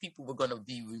decided that people were going to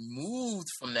be removed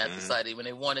from that society when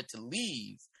they wanted to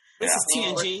leave, this is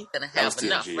TNG. Going to have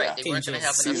enough, TNG, right? They weren't going to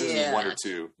have enough. Season 1 or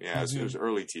 2. Yeah, it was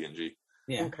early TNG.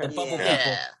 Yeah, Okay. the bubble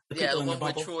The one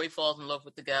where Troy falls in love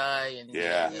with the guy, and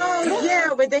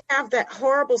where they have that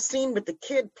horrible scene with the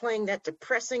kid playing that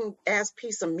depressing ass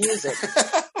piece of music.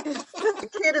 The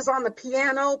kid is on the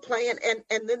piano playing, and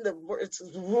then the words,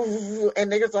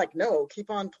 and they're just like, no, keep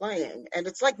on playing, and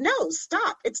it's like, no,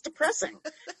 stop, it's depressing.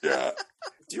 Yeah.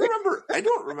 Do you remember? I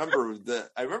don't remember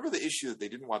I remember the issue that they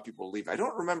didn't want people to leave. I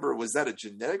don't remember. Was that a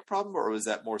genetic problem or was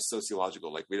that more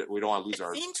sociological? Like we don't want to lose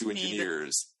our 2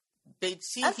 engineers. I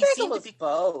think it was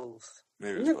both.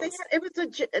 Maybe it was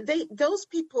both. Those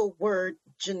people were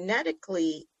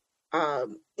genetically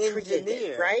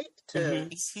engineered, right?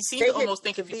 He seemed to almost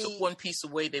think if you took one piece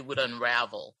away, they would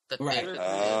unravel. They were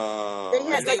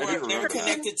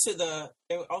connected to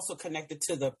they were also connected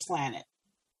to the planet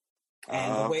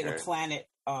and the way the planet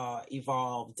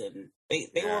evolved, and they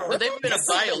were in a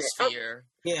biosphere.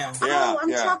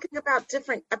 I'm talking about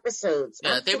different episodes.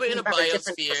 Yeah, they were in a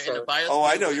biosphere. Oh,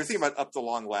 I know. You're thinking about Up the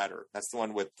Long Ladder. That's the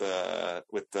one with the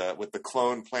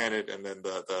clone planet and then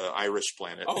the Irish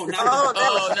planet. That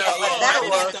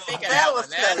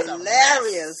was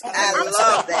hilarious. I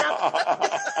love that.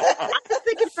 I'm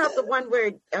thinking about the one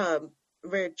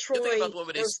where Troy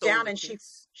goes down and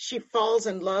she falls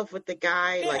in love with the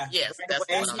guy.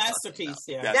 That's Masterpiece.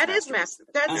 Yeah, that is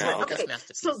Masterpiece. Okay.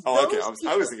 So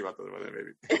I was thinking about the other one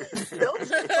maybe. Those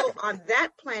people on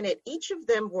that planet, each of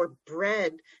them were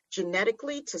bred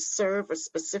genetically to serve a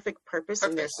specific purpose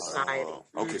in their society.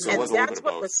 Okay, so and that's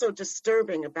what was so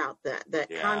disturbing about that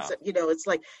concept. It's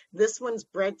like this one's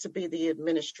bred to be the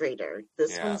administrator.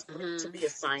 This one's bred to be a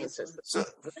scientist. This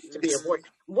one's bred to be a warrior.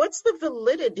 What's the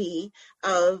validity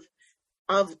of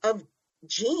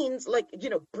genes, like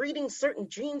breeding certain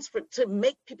genes to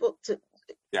make people to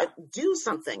do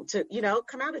something, to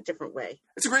come out a different way?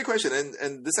 It's a great question,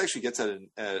 and this actually gets at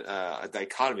a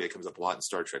dichotomy that comes up a lot in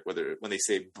Star Trek, when they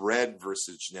say bred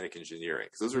versus genetic engineering,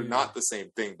 because those are not the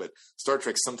same thing, but Star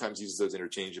Trek sometimes uses those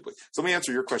interchangeably. So let me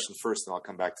answer your question first, and I'll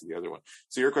come back to the other one.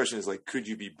 So your question is like, could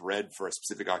you be bred for a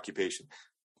specific occupation?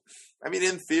 I mean,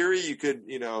 in theory, you could.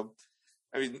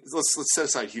 Let's set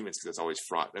aside humans because that's always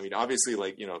fraught. I mean, obviously,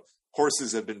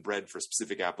 horses have been bred for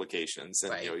specific applications,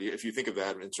 and if you think of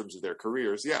that in terms of their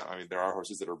careers, there are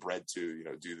horses that are bred to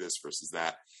do this versus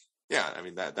that.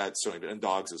 That's certainly been, and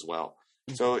dogs as well.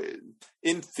 Mm-hmm. So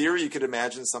in theory, you could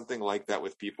imagine something like that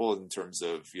with people in terms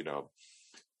of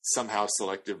somehow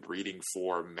selective breeding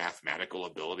for mathematical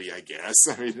ability, I guess.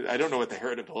 I mean, I don't know what the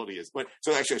heritability is, but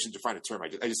so actually I should define a term. I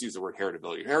just use the word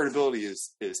heritability. Heritability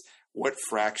is what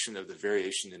fraction of the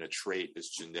variation in a trait is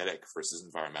genetic versus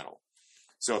environmental.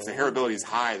 So if the heritability is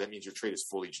high, that means your trait is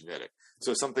fully genetic.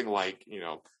 So something like,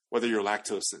 whether you're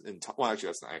lactose actually,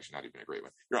 that's not even a great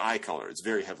one. Your eye color, it's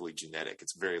very heavily genetic.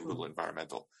 It's very little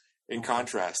environmental. In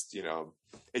contrast,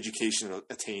 educational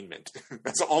attainment,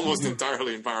 that's almost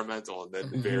entirely environmental, and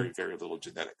then very, very little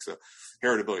genetic. So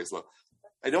heritability is low.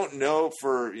 I don't know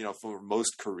for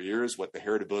most careers what the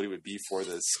heritability would be for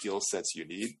the skill sets you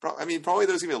need. Probably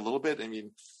there's gonna be a little bit. I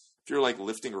mean, if you're like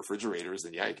lifting refrigerators,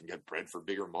 then you can get bred for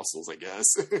bigger muscles, I guess.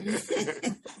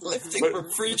 Lifting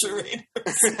refrigerators.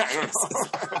 I don't know.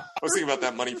 I was thinking about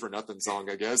that Money for Nothing song,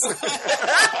 I guess.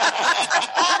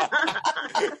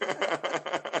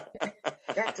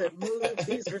 Got to move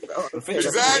these refrigerators.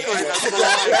 Exactly.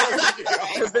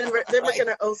 Because then we're going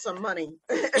to owe some money.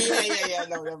 Yeah.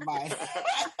 No, never mind.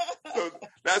 So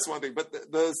that's one thing. But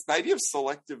the idea of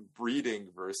selective breeding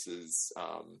versus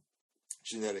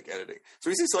genetic editing. So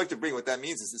when you say selective breeding, what that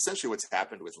means is essentially what's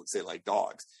happened with, let's say, like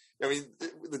dogs. I mean,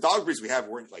 the dog breeds we have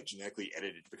weren't like genetically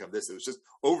edited to become this. It was just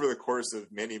over the course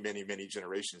of many, many, many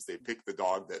generations, they picked the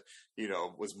dog that,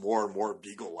 was more and more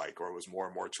beagle-like, or was more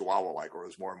and more chihuahua-like, or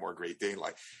was more and more Great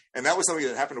Dane-like. And that was something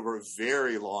that happened over a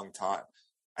very long time.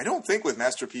 I don't think with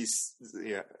Masterpiece,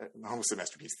 I almost said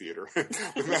Masterpiece Theater,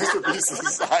 with Masterpiece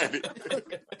Society,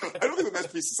 I don't think with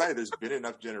Masterpiece Society there's been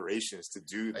enough generations to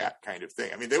do that kind of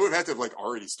thing. I mean, they would have to have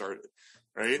already started,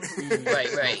 right?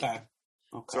 Right.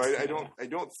 Okay. So I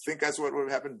don't think that's what would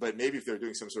have happened, but maybe if they're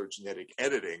doing some sort of genetic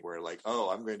editing where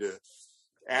I'm going to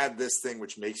add this thing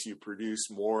which makes you produce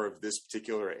more of this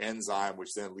particular enzyme,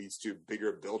 which then leads to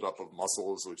bigger buildup of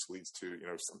muscles, which leads to,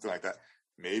 something like that.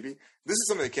 Maybe this is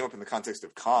something that came up in the context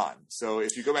of Khan. So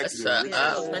if you go back to the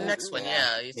original, my next one,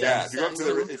 if you go to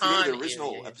the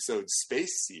original episode,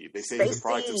 Space Seed, they say it's a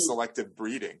product of selective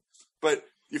breeding. But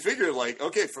you figure like,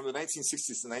 okay, from the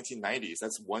 1960s to 1990s,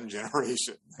 that's one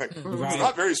generation. Like, Right. It's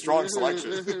not very strong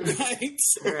selection. Right.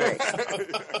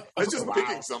 That's just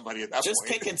picking somebody at that Just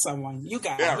point. picking someone. You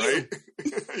got Yeah, you. right?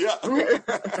 Yeah.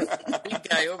 Big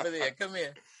guy over there, come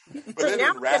here. But then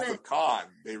now in Wrath gonna- of Khan,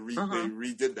 they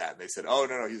redid that. And they said, oh,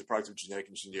 no, he's a product of genetic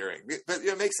engineering. But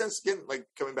it makes sense, again, like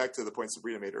coming back to the point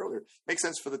Sabrina made earlier, makes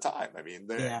sense for the time. I mean,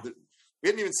 we hadn't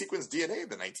even sequenced DNA in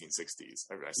the 1960s.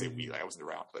 I mean, I say we, I wasn't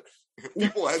around, but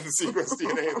people hadn't sequenced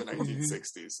DNA in the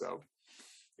 1960s. So,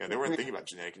 yeah, they weren't thinking about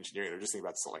genetic engineering. They were just thinking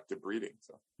about selective breeding.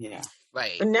 So, Yeah.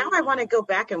 Right. But now I want to go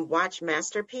back and watch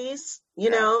Masterpiece, you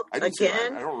know, I do too.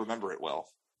 again. I don't remember it well.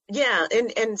 Yeah,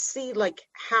 and see like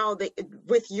how they,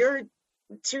 with your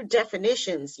two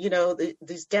definitions, you know,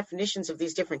 these definitions of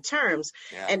these different terms,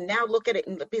 and now look at it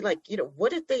and be like, you know,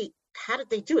 how did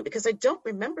they do it? Because I don't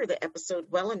remember the episode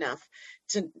well enough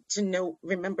to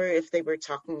remember if they were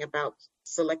talking about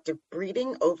selective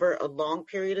breeding over a long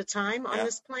period of time on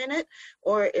this planet,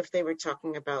 or if they were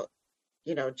talking about,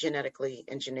 you know, genetically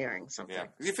engineering something. Yeah,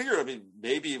 you figure, I mean,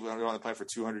 maybe we're on the planet for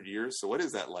 200 years. So what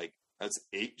is that like? That's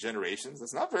 8 generations.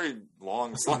 That's not very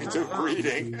long selective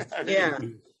breeding. I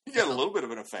mean, you get a little bit of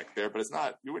an effect there, but it's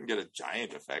not. You wouldn't get a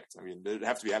giant effect. I mean, it'd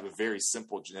have to have a very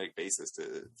simple genetic basis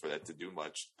for that to do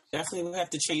much. Definitely, we'll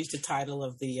have to change the title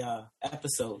of the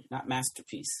episode, not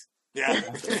Masterpiece. Yeah.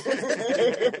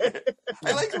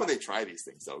 I like it when they try these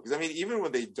things, though, because I mean, even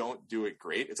when they don't do it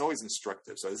great, it's always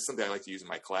instructive. So this is something I like to use in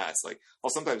my class. Like,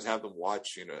 I'll sometimes have them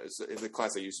watch, you know, in the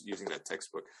class I use using that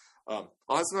textbook. I'll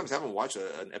sometimes have them watch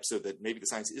an episode that maybe the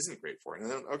science isn't great for. And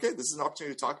then, okay, this is an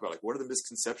opportunity to talk about, like, what are the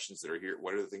misconceptions that are here?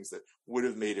 What are the things that would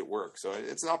have made it work? So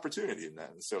it's an opportunity and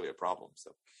not necessarily a problem.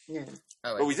 So, yeah.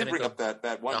 All right, but we did bring up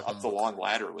that one up the long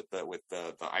ladder with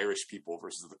the Irish people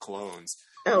versus the clones.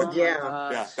 Oh,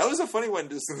 yeah. Yeah, that was a funny one.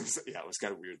 Yeah, it was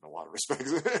kind of weird in a lot of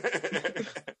respects.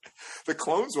 The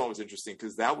clones one was interesting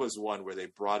because that was one where they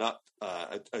brought up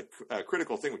a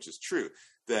critical thing, which is true.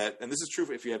 And this is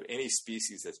true if you have any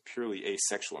species that's purely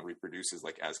asexual and reproduces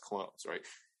like as clones, right?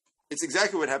 It's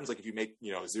exactly what happens like if you make,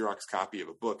 you know, a Xerox copy of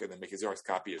a book and then make a Xerox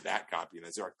copy of that copy and a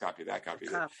Xerox copy of that copy.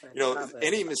 You know,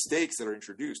 any mistakes that are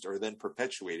introduced are then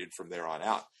perpetuated from there on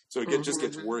out. So it just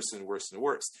gets worse and worse and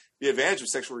worse. The advantage of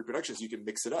sexual reproduction is you can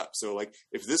mix it up. So like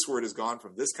if this word is gone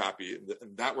from this copy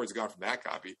and that word's gone from that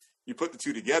copy, you put the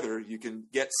two together, you can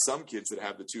get some kids that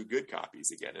have the two good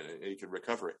copies again, and you can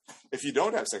recover it. If you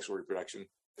don't have sexual reproduction,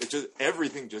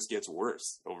 everything just gets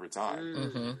worse over time.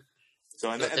 Mm-hmm. So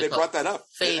and they brought that up.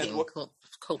 Fading.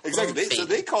 Exactly. So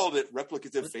they called it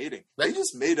replicative fading. They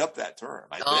just made up that term.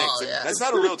 I think that's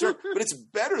not a real term, but it's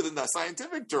better than the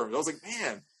scientific term. I was like,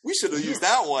 man, we should have used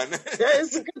that one. That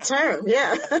is a good term.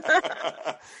 Yeah.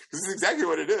 This is exactly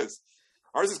what it is.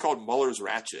 Ours is called Muller's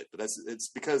Ratchet, but it's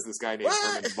because this guy named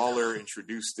Herman Muller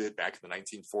introduced it back in the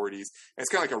 1940s. And it's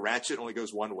kind of like a ratchet, only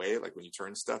goes one way, like when you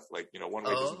turn stuff, like, you know, one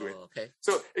way doesn't do it. Okay.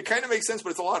 So it kind of makes sense,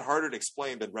 but it's a lot harder to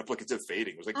explain than replicative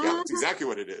fading. It was like, yeah, that's exactly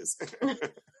what it is.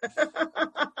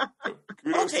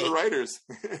 Kudos to the writers.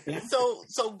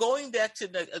 So going back to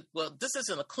the, well, this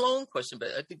isn't a clone question, but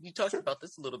I think you talked about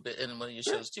this a little bit in one of your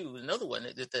shows too. Another one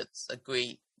that's a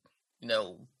great, you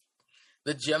know,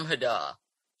 the Jem'Hadar.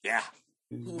 Yeah.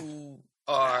 Who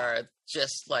are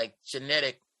just like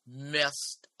genetic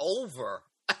messed over.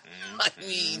 I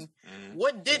mean,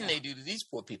 what didn't they do to these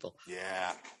poor people?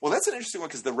 Yeah. Well, that's an interesting one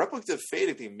because the replicative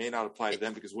fading thing may not apply to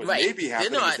them because what may be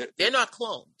happening they're not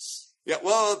clones. Yeah,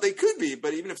 well, they could be,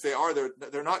 but even if they are,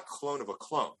 they're not clone of a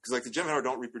clone because like the Jem'Hadar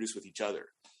don't reproduce with each other.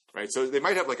 Right, so they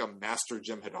might have like a master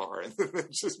Jem'Hadar and then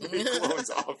just make clones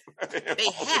off. They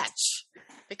hatch.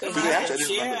 Do they hatch? I didn't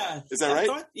remember. Is that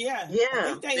right? Yeah.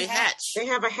 They hatch. They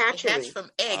have a hatchery. They hatch from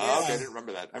eggs. Oh, okay, I didn't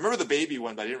remember that. I remember the baby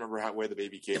one, but I didn't remember where the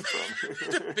baby came from.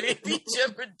 The baby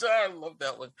Jem'Hadar. I love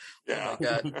that one. Yeah. Oh my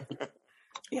God.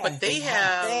 But they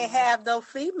have no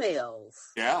females.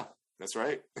 Yeah, that's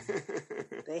right.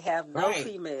 They have no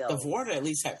females. The Vorta at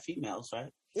least have females,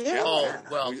 right? Yeah. Oh,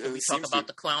 well, we talk about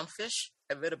the clownfish?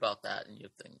 I read about that in your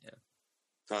thing,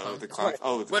 the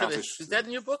clownfish. Is that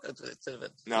in your book?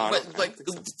 No, like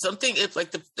something. It's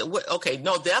like okay,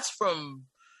 no, that's from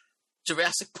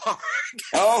Jurassic Park.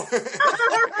 Oh,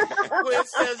 where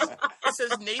it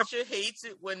says nature hates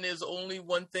it when there's only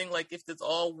one thing. Like if it's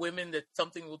all women, that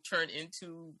something will turn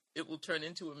into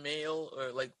a male,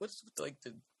 or like what's like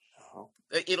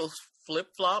it'll flip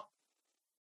flop,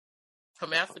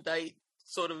 hermaphrodite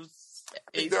sort of.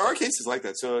 There are cases like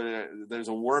that. So there's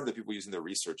a worm that people use in their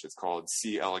research. It's called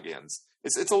C. elegans.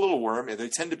 It's a little worm, and they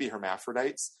tend to be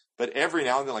hermaphrodites. But every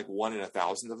now and then, like 1 in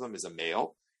 1,000 of them is a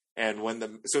male. And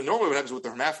so normally what happens with the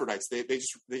hermaphrodites, they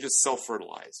just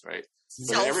self-fertilize, right?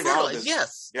 But every now and then,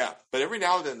 yes. Yeah. But every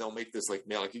now and then they'll make this like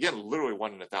male, like again, literally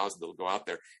 1 in 1,000 that'll go out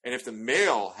there. And if the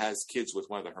male has kids with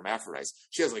one of the hermaphrodites,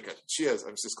 I'm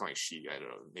just calling she, I don't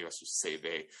know, maybe I should say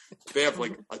they have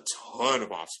like a ton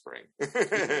of offspring.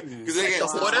 Because again,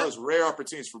 it's one of those rare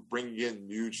opportunities for bringing in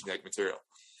new genetic material.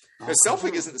 Because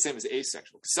selfing isn't the same as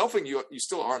asexual. Selfing, you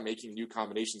still are making new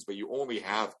combinations, but you only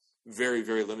have very,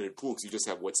 very limited pool because you just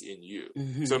have what's in you.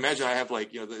 Mm-hmm. So imagine I have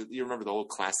like, you remember the old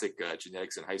classic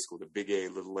genetics in high school, the big A,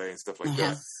 little a, and stuff like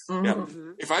that. Mm-hmm. Yeah.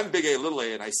 If I'm big A, little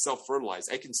a, and I self-fertilize,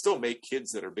 I can still make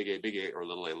kids that are big A, or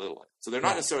little a, little a. So they're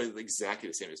not necessarily exactly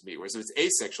the same as me. Whereas if it's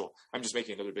asexual, I'm just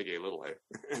making another big A, little a.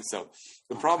 So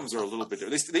the problems are a little bit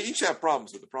different. They each have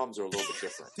problems, but the problems are a little bit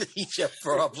different. They each have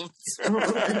problems.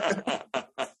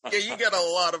 Yeah, you got a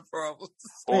lot of problems.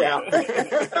 Oh, yeah.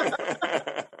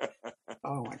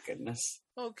 Oh my goodness.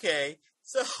 Okay.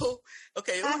 So,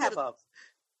 okay. Go ahead,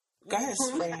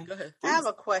 Fran. Go ahead. I have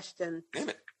a question. Name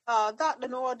it. Dr.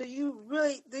 Noor, do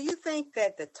you think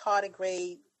that the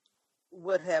tardigrade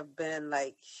would have been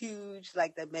like huge,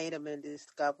 like they made them in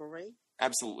Discovery?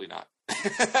 Absolutely not. Okay.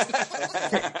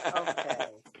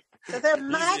 So they're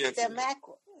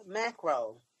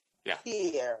macro. Yeah.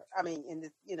 Here, I mean, in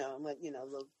the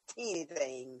little teeny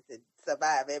things that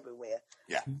survive everywhere.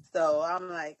 Yeah. So I'm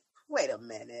like, wait a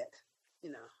minute,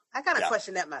 I kind of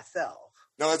question that myself.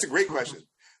 No, that's a great question.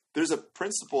 There's a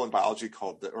principle in biology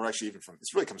called, this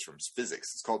really comes from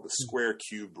physics. It's called the square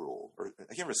cube rule, or I can't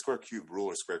remember square cube rule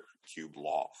or square cube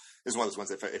law. It's one of those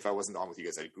ones. If I wasn't on with you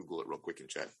guys, I'd Google it real quick and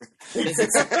chat.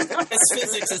 It's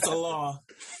physics. It's a law.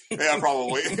 Yeah,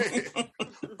 probably.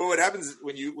 But what happens is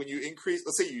when you increase,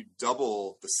 let's say you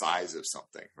double the size of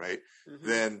something, right? Mm-hmm.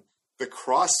 Then the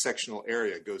cross-sectional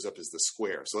area goes up as the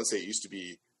square. So let's say it used to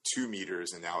be 2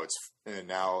 meters and now it's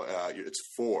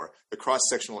 4. The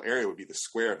cross-sectional area would be the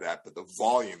square of that, but the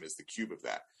volume is the cube of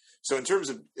that. So in terms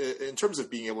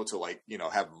of being able to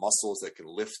have muscles that can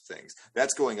lift things,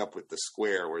 that's going up with the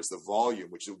square, whereas the volume,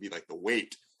 which would be like the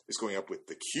weight, is going up with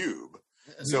the cube.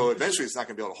 So eventually it's not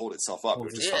going to be able to hold itself up.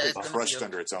 It's just going to be crushed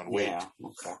under its own weight. Yeah.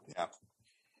 Okay. Yeah.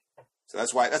 So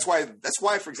that's why,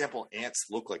 for example, ants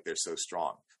look like they're so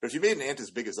strong. But if you made an ant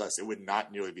as big as us, it would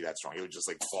not nearly be that strong. It would just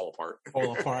fall apart.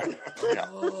 Yeah.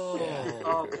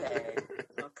 Oh, okay.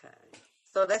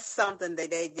 So that's something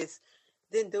that they just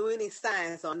didn't do any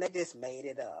science on. They just made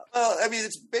it up. Well, I mean,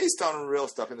 it's based on real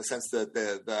stuff in the sense that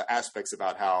the aspects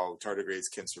about how tardigrades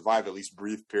can survive at least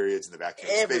brief periods in the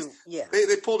vacuum of space. Yeah.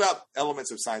 They pulled out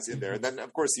elements of science in there, and then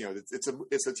of course it's a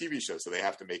TV show, so they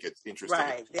have to make it interesting.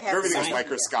 Right. If everything was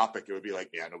microscopic, it would be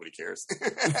like, nobody cares.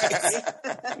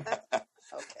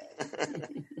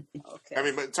 Okay. I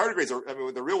mean, but tardigrades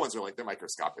the real ones are they're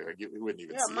microscopic. Like, you wouldn't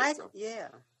even see it. So. Yeah.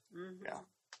 Mm-hmm. Yeah.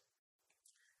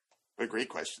 What a great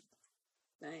question.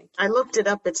 Thank you. I looked it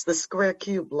up. It's the square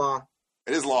cube law.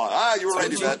 It is law. You were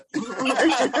right, Yvette. Good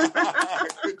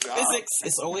job. Physics.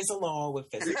 It's always a law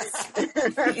with physics.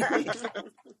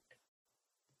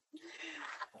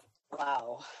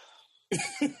 Wow.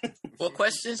 Well,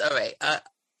 questions? All right.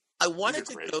 I wanted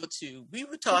to go to, we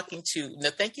were talking to, now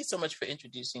thank you so much for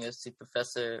introducing us to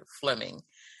Professor Fleming.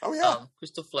 Oh, yeah.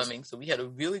 Crystal Fleming. So we had a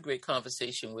really great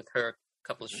conversation with her a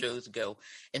couple of shows ago,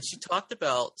 and she talked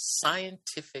about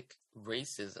scientific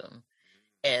racism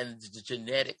and the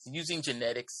genetics, using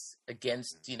genetics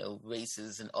against,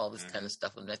 races and all this kind of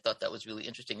stuff. And I thought that was really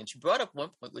interesting. And she brought up one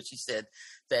point where she said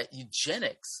that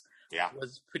eugenics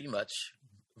was pretty much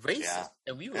racist. Yeah.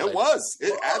 And we were It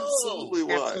absolutely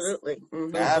was. Absolutely.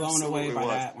 Mm-hmm. Blown away by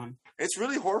that one. It's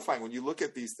really horrifying when you look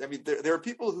at these. I mean, there are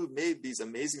people who made these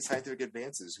amazing scientific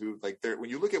advances who, when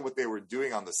you look at what they were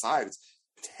doing on the side, it's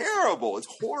terrible. It's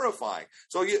horrifying.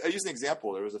 So I use an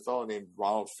example. There was a fellow named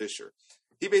Ronald Fisher.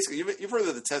 He basically, you've heard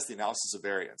of the test, the analysis of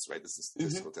variance, right? This is a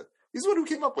statistical test. He's the one who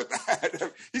came up with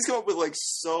that. He's come up with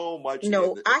so much.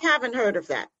 No, I haven't heard of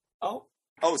that. Oh,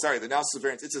 sorry. The analysis of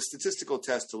variance. It's a statistical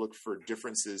test to look for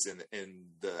differences in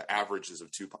the averages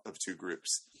of two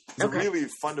groups. It's a really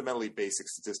fundamentally basic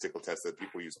statistical test that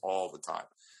people use all the time.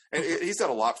 And he's done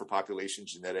a lot for population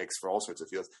genetics, for all sorts of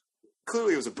fields.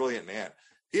 Clearly, he was a brilliant man.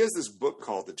 He has this book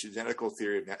called The Genetical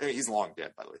Theory of he's long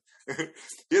dead, by the way.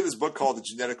 He had this book called The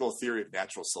Genetical Theory of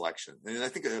Natural Selection. And I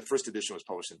think the first edition was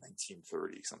published in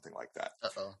 1930, something like that.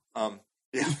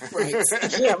 Yeah. Right.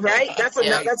 Yeah, right? That's all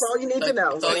you need to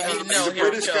know. That's all you need to know. He's a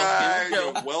British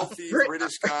guy, wealthy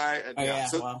British guy. And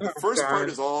the first part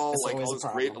is all all this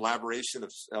great elaboration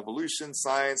of evolution,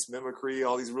 science, mimicry,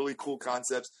 all these really cool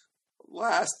concepts.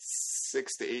 Last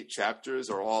 6 to 8 chapters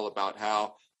are all about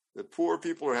how the poor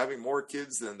people are having more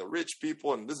kids than the rich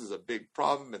people, and this is a big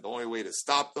problem, and the only way to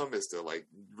stop them is to like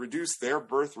reduce their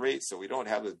birth rate so we don't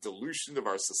have a dilution of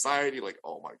our society. Like,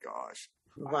 oh my gosh.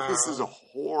 Wow. This is a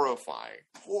horrifying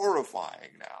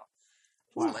now.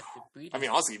 Wow. I mean,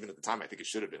 honestly, even at the time, I think it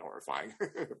should have been horrifying.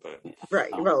 But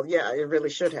Right. Well, yeah, it really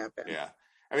should have been. yeah.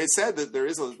 I mean, it's sad that there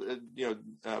is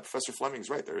Professor Fleming's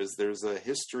right. There's a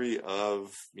history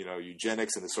of,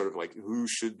 eugenics and the sort of like who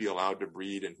should be allowed to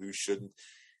breed and who shouldn't.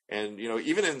 And,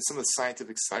 even in some of the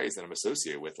scientific societies that I'm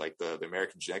associated with, like the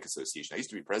American Genetic Association, I used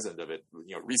to be president of it,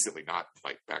 recently, not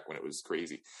like back when it was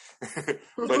crazy. But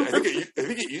I think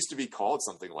it used to be called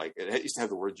something like, it used to have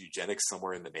the word eugenics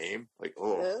somewhere in the name. Like,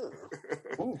 oh.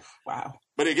 Ooh, wow.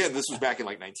 But again, this was back in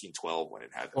like 1912 when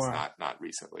it had this, not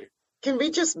recently. Can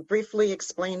we just briefly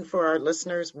explain for our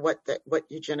listeners what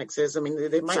eugenics is? I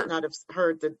mean, they might not have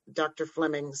heard the Dr.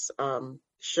 Fleming's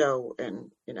show,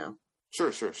 and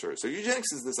Sure. So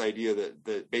eugenics is this idea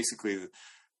that basically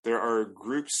there are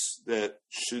groups that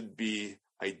should be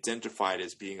identified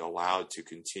as being allowed to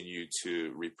continue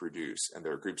to reproduce, and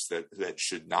there are groups that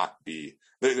should not be,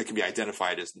 that can be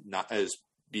identified as not as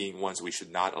being ones we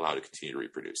should not allow to continue to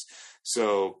reproduce.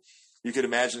 So you could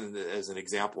imagine, as an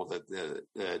example,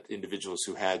 that individuals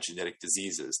who had genetic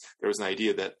diseases, there was an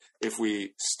idea that if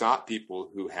we stop people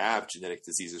who have genetic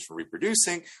diseases from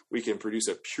reproducing, we can produce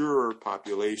a purer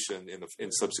population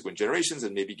in subsequent generations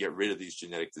and maybe get rid of these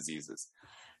genetic diseases.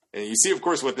 And you see, of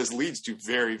course, what this leads to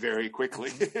very, very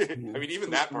quickly. I mean, even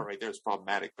that part right there is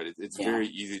problematic, but it's very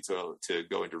easy to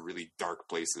go into really dark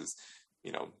places,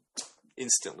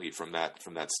 instantly from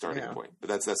that starting point. But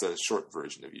that's a short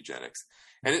version of eugenics.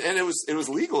 And it was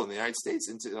legal in the United States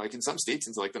in some states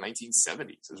into like the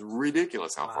 1970s. It was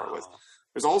ridiculous how far it was.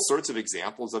 There's all sorts of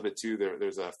examples of it too.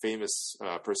 There's a famous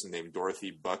person named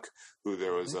Dorothy Buck, who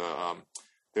there was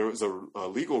a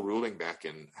legal ruling back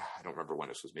in, I don't remember when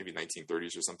this was, maybe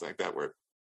 1930s or something like that, where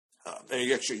and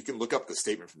you can look up the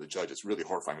statement from the judge. It's really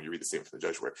horrifying when you read the statement from the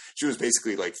judge, where she was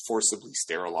basically like forcibly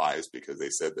sterilized because they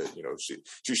said that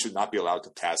she should not be allowed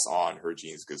to pass on her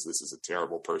genes because this is a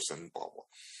terrible person. Blah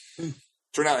blah.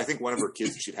 Turned out, I think one of her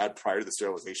kids she'd had prior to the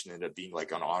sterilization ended up being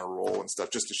like on honor roll and stuff,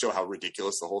 just to show how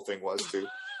ridiculous the whole thing was too.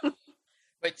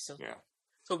 Right.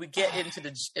 So we get into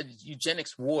the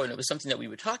eugenics war, and it was something that we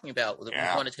were talking about. We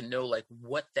wanted to know like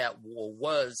what that war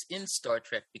was in Star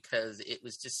Trek, because it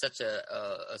was just such a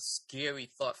scary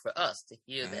thought for us to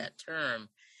hear that term.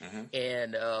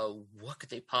 And what could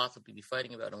they possibly be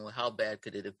fighting about, and how bad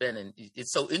could it have been? And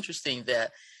it's so interesting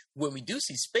that when we do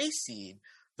see Space Seed,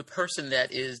 the person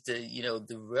that is the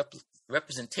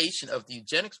representation of the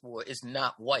eugenics war is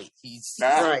not white. He's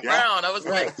brown. I was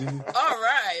like, all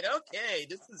right, okay,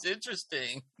 this is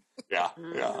interesting. Yeah.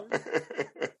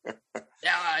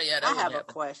 I have a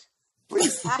question.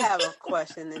 Please. I have a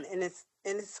question, and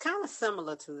it's kind of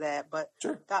similar to that. But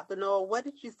sure. Dr. Noah, what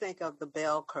did you think of the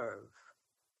bell curve?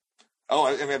 Oh,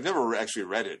 I mean, I've never actually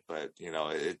read it, but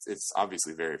it's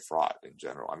obviously very fraught in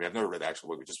general. I mean, I've never read the actual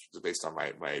book, just based on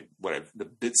the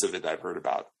bits of it that I've heard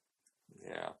about.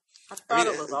 Yeah, I thought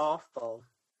it was awful.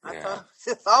 I thought it was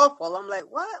just awful. I'm like,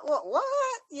 what?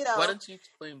 Why don't you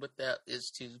explain what that is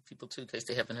to people too, in case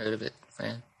they haven't heard of it,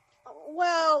 Fran?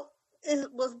 Well,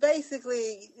 it was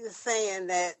basically saying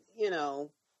that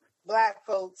Black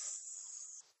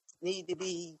folks need to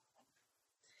be.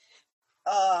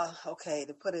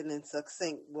 To put it in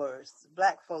succinct words,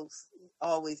 Black folks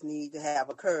always need to have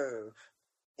a curve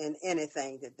in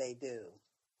anything that they do.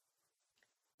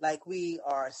 Like we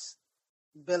are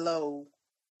below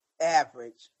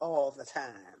average all the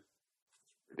time.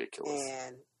 Ridiculous.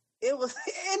 And it was,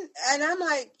 and I'm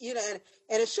like, and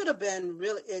it should have been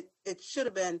really, it should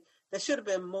have been, there should have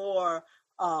been more,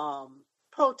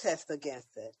 protest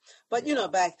against it. But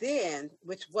back then,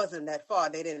 which wasn't that far,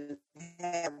 they didn't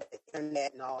have the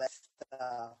internet and all that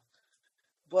stuff.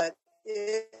 But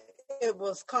it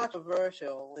was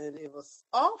controversial, and it was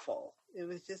awful. It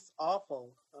was just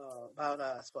awful about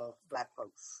us, for Black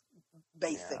folks,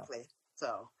 basically.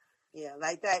 So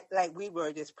like that, like we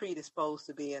were just predisposed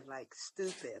to being like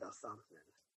stupid or something.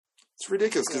 It's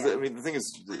ridiculous because I mean the thing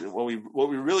is, what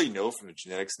we really know from the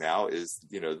genetics now is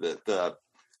that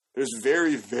there's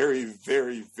very, very,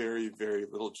 very, very, very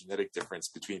little genetic difference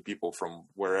between people from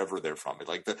wherever they're from.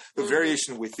 Like the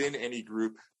variation within any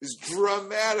group is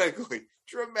dramatically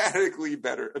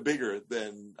bigger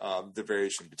than the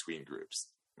variation between groups.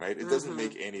 Right? It doesn't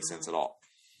make any sense at all.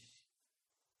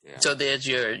 Yeah. So there's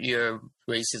your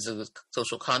race is a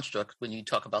social construct when you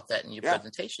talk about that in your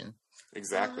presentation.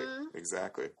 Exactly.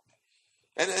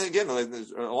 And again,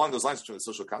 along those lines, from the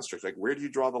social construct, like where do you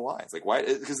draw the lines? Like why?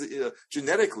 Because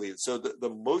genetically, so the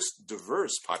most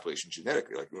diverse population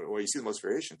genetically, like where you see the most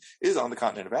variation, is on the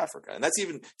continent of Africa, and that's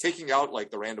even taking out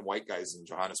like the random white guys in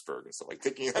Johannesburg and stuff, like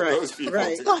taking out those people,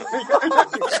 like,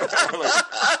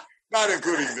 not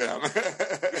including them.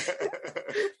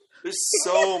 There's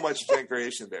so much genetic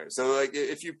variation there. So like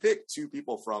if you pick two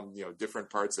people from different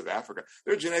parts of Africa,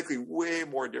 they're genetically way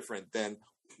more different than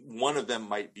one of them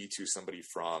might be to somebody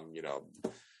from,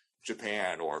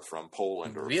 Japan or from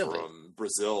Poland or from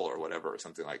Brazil or whatever, or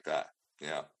something like that.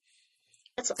 Yeah.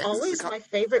 That's always my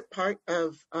favorite part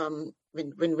of when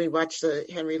we watch the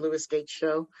Henry Louis Gates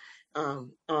show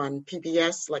on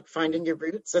PBS, like Finding Your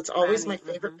Roots. That's always my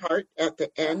favorite part at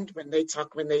the end when they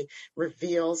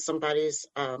reveal somebody's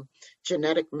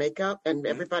genetic makeup, and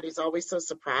everybody's always so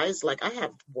surprised, like, I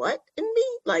have what in me?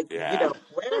 Like, where?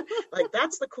 Like,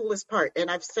 that's the coolest part. And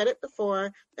I've said it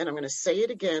before, and I'm going to say it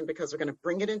again because we're going to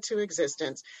bring it into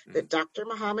existence, that Dr.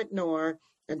 Muhammad Noor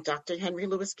and Dr. Henry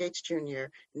Louis Gates Jr.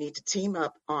 need to team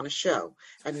up on a show.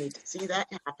 I need to see that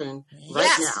happen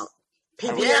right now.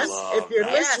 PBS, if you're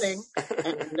listening,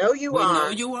 and we know you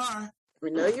are.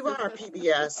 We know you are,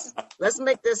 PBS. Let's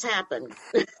make this happen.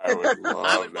 I would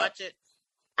watch it.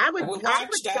 I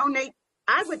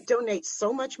would donate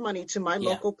so much money to my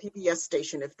local PBS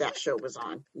station if that show was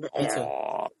on. I'm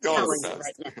telling you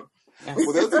right now.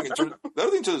 Well, the other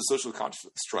thing in terms of social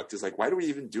construct is like, why do we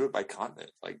even do it by continent?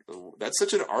 Like, that's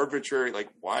such an arbitrary, like,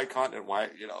 why continent? Why,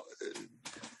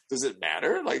 does it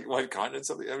matter? Like, why continent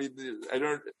something? I mean, I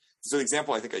don't. So the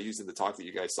example I think I used in the talk that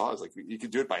you guys saw is like you could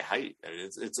do it by height. I mean,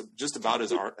 it's just about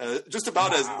as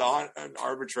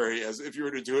non-arbitrary as if you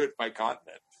were to do it by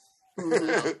continent.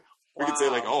 We could say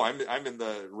like, oh, I'm in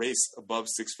the race above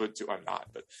 6'2". I'm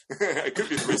not, but I could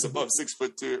be in the race above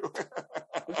 6'2".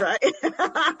 Right.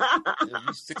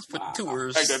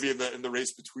 6'2"ers. I'd be in the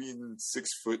race between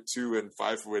 6'2" and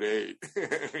 5'8".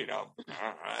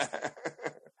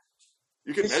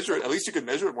 You can measure it. At least you can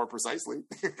measure it more precisely.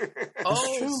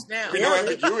 Oh, snap. No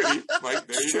ambiguity. Like,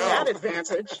 there you go. That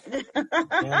advantage.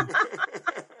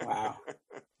 Wow.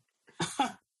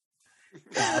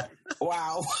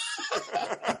 Wow.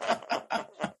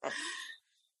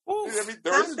 I mean,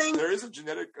 there is a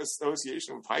genetic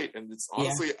association with height, and it's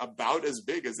honestly about as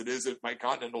big as it is by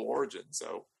continental origin.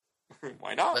 So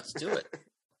why not? Let's do it.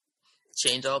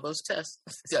 Change all those tests.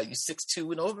 Are you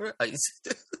 6'2" and over? Are you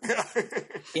 6'2"?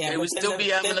 Yeah, they would still be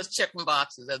having us checking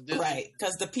boxes. Right,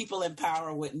 because the people in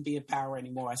power wouldn't be in power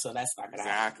anymore, so that's not going to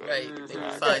happen. Right, they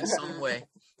would find some way.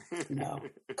 No,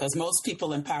 because most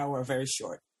people in power are very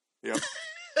short. Yep.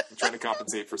 I'm trying to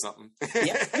compensate for something.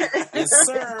 Yep. Yes,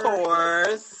 sir. Of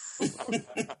course.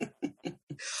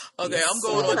 Okay, I'm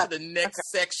going on to the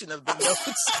next section of the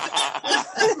notes.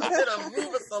 I'm going to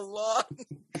move us along.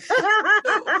 So,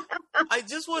 I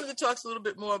just wanted to talk a little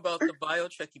bit more about the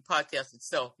BioTrekkie podcast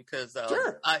itself because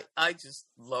I just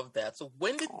love that. So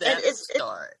when did that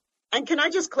start? And can I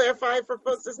just clarify for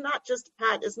folks? It's not just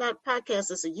it's not a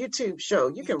podcast. It's a YouTube show.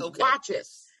 You can watch it.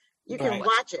 You can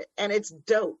watch it, and it's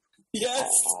dope. Yes.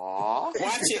 Aww.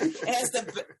 Watch it. It has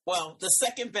the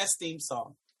second best theme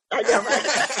song. I know, right?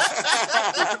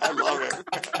 I love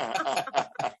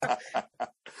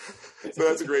it. So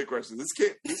that's a great question. This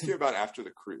came about after the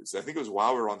cruise. I think it was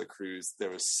while we were on the cruise. There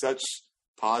was such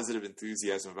positive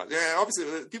enthusiasm about it. Yeah, obviously,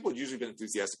 people have usually been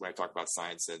enthusiastic when I talk about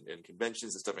science and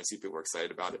conventions and stuff. I see people were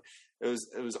excited about it. It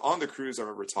was on the cruise. I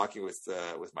remember talking with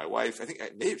my wife. I think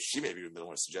she may have even been the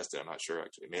one who suggested it. I'm not sure,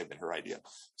 actually. It may have been her idea.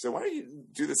 So why don't you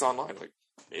do this online? Like,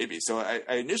 maybe. So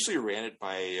I initially ran it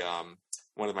by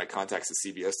one of my contacts at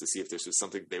CBS to see if this was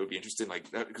something they would be interested in. Like,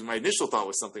 because my initial thought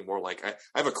was something more like, I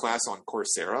have a class on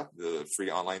Coursera, the free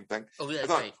online thing. Oh, yeah, I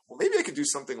thought, well, maybe I could do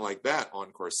something like that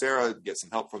on Coursera, get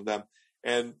some help from them.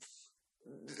 And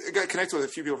I got connected with a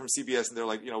few people from CBS, and they're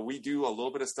like, we do a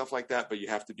little bit of stuff like that, but you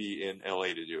have to be in LA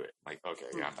to do it. I'm like, okay,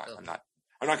 yeah,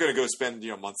 I'm not going to go spend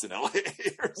months in LA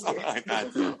or something like that.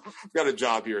 I've got a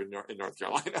job here in North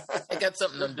Carolina. I got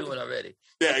something I'm doing already.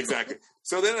 Yeah, exactly.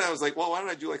 So then I was like, well, why don't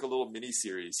I do like a little mini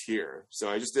series here? So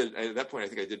I just did. At that point, I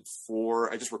think I did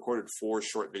 4. I just recorded 4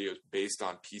 short videos based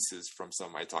on pieces from some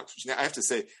of my talks. Which now I have to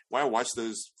say, when I watch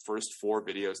those first 4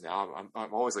 videos now,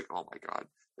 I'm always like, oh my god,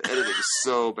 the editing is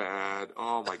so bad.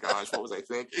 Oh my gosh, what was I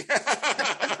thinking?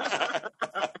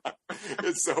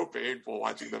 It's so painful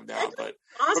watching them now, but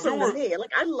awesome to me.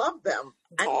 Like, I love them.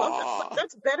 I love them.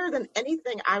 That's better than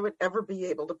anything I would ever be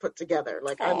able to put together.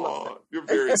 Like, I love them. You're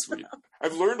very sweet.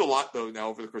 I've learned a lot though now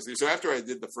over the course of the year. So after I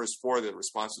did the first 4, the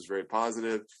response was very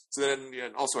positive. So then,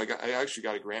 and also I actually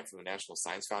got a grant from the National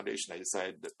Science Foundation. I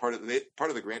decided that part of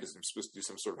the grant is I'm supposed to do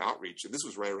some sort of outreach, and this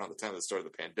was right around the time of the start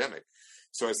of the pandemic.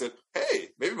 So I said, hey,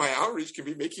 maybe my outreach can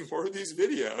be making more of these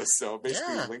videos. So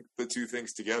basically linked the two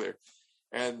things together.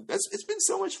 And it's been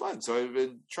so much fun. So I've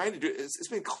been trying to do it's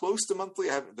been close to monthly.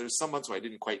 There's some months where I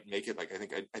didn't quite make it. Like I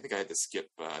think I had to skip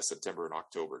September and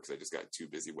October because I just got too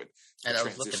busy with the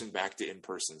transition back to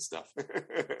in-person stuff.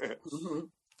 Mm-hmm.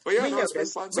 But yeah, it's been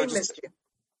fun. So we missed you.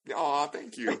 Oh,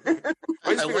 thank you.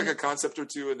 I just pick like a concept or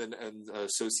two and then an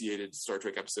associated Star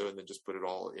Trek episode and then just put it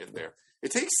all in there.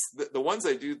 It takes the ones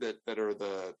I do that are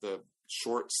the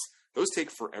shorts. Those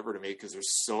take forever to make because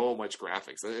there's so much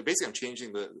graphics. Basically,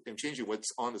 I'm changing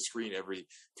what's on the screen every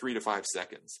 3 to 5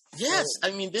 seconds. Yes,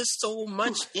 I mean there's so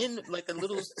much in like a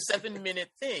little 7-minute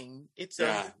thing. It's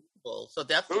unbelievable. So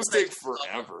that's those take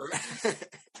forever.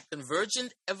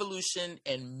 Convergent evolution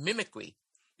and mimicry.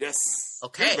 Yes.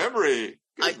 Okay. Good memory.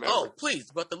 Good memory. Oh,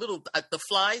 please! But the little the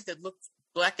flies that look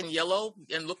black and yellow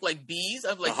and look like bees.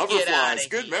 I'm like, the get out hoverflies. of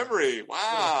Good here. Memory.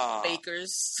 Wow.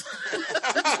 Fakers.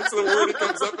 That's the word that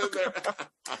comes up in there.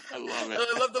 I love it.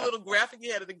 I love the little graphic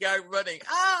you had of the guy running.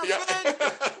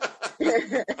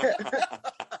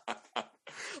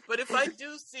 But if I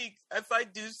do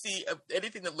see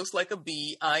anything that looks like a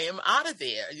bee, I am out of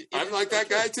there. I'm like that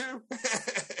guy too.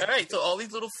 All right, so all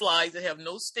these little flies that have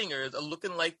no stingers are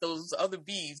looking like those other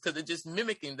bees because they're just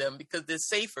mimicking them because they're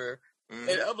safer. Mm-hmm.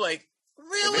 And I'm like,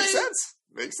 really? It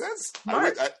makes sense.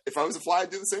 If I was a fly, I'd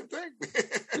do the same thing.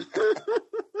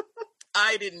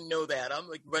 I didn't know that. I'm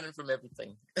like running from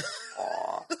everything.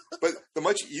 But the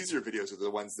much easier videos are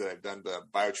the ones that I've done, the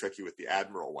BioTrekkie with the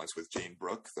Admiral ones with Jane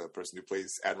Brooke, the person who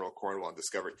plays Admiral Cornwell on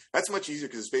Discovery. That's much easier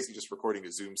because it's basically just recording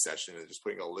a Zoom session and just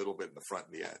putting a little bit in the front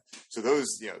and the end. So those,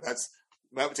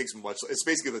 that takes much. It's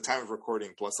basically the time of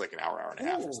recording plus like an hour and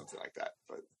a half or something like that.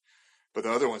 But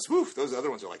the other ones, those other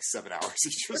ones are like 7 hours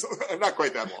each. So not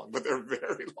quite that long, but they're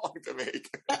very long to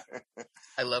make.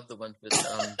 I love the one with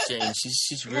Jane.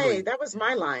 She's really. Hey, that was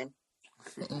my line.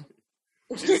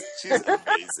 She's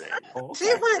amazing.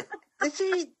 She went.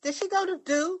 Did she go to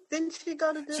Duke? Didn't she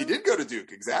go to Duke? She did go to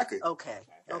Duke, exactly. Okay.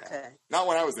 Yeah. Okay. Not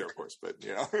when I was there, of course, but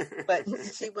But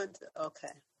she went to.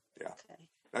 Okay. Yeah. Okay.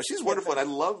 Now she's wonderful, and I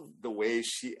love the way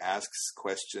she asks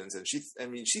questions, and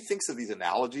she thinks of these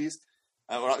analogies.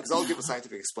 Because I'll give a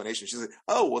scientific explanation. She's like,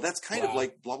 "Oh, well, that's kind of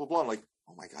like blah blah blah." I'm like,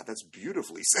 "Oh my god, that's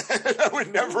beautifully said." I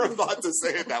would never have thought to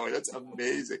say it that way. That's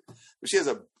amazing. But she has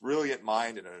a brilliant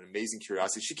mind and an amazing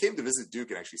curiosity. She came to visit Duke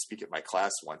and actually speak at my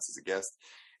class once as a guest,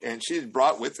 and she had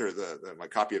brought with her my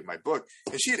copy of my book,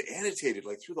 and she had annotated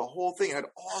like through the whole thing, and had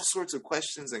all sorts of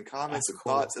questions and comments and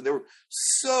thoughts, and they were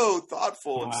so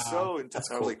thoughtful and so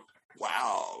intense. I was like,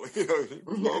 wow, you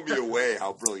blow me away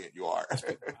how brilliant you are.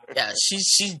 Yeah,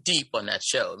 she's deep on that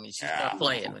show. I mean, she's not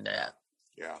playing with that.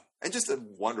 Yeah, and just a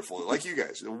wonderful, like you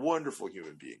guys, a wonderful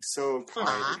human being. So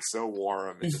kind and so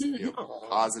warm and just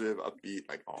positive, upbeat.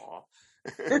 Like, aw.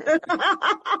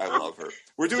 I love her.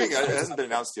 We're doing it hasn't been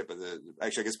announced yet, but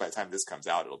actually I guess by the time this comes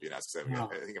out it'll be announced because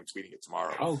I think I'm tweeting it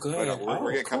tomorrow. Oh good. But,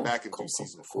 we're going to come back and do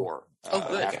season 4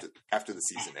 after the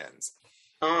season ends.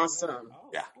 Awesome.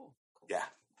 Yeah.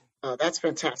 Oh, that's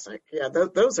fantastic. Yeah,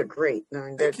 those are great. I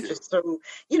mean, they're just so,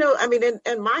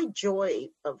 and my joy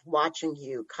of watching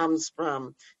you comes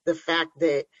from the fact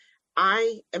that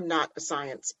I am not a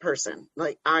science person.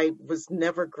 Like, I was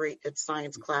never great at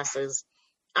science classes.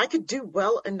 I could do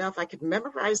well enough. I could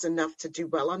memorize enough to do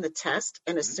well on the test.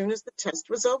 And as soon as the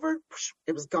test was over,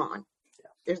 it was gone.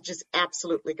 It's just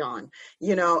absolutely gone,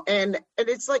 and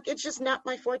it's like, it's just not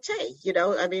my forte,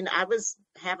 I mean, I was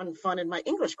having fun in my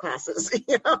English classes,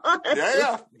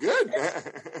 Yeah, good.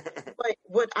 But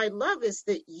what I love is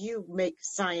that you make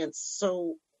science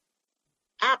so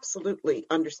absolutely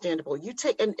understandable. You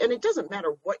take, and it doesn't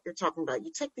matter what you're talking about,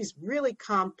 you take these really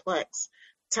complex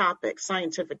topics,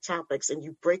 scientific topics, and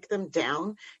you break them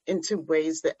down into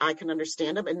ways that I can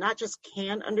understand them, and not just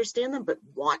can understand them, but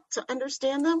want to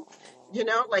understand them.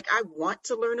 Like, I want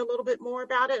to learn a little bit more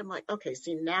about it. I'm like, okay,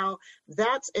 see, now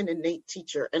that's an innate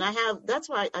teacher. And that's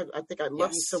why I think I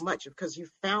love you so much, because you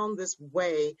found this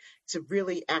way to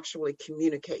really actually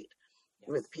communicate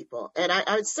with people. And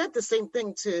I said the same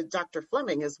thing to Dr.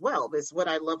 Fleming as well. That's what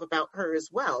I love about her as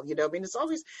well. I mean, it's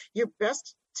always, your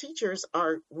best teachers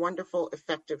are wonderful,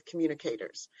 effective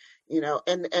communicators,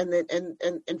 and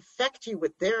infect you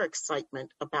with their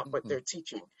excitement about what they're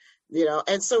teaching.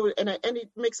 And it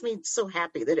makes me so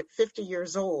happy that at 50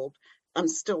 years old, I'm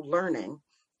still learning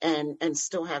and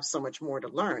still have so much more to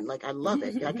learn. Like, I love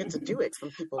it. I get to do it from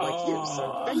people like you.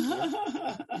 So thank you.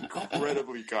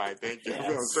 Incredibly kind. Thank you. Yes. I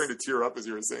was starting to tear up as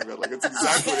you were saying that. Like, it's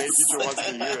exactly what any teacher wants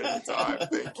to hear at the time.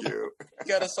 Thank you. You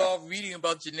got us all reading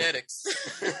about genetics.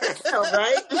 All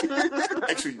right.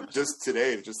 Actually, just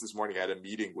this morning, I had a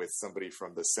meeting with somebody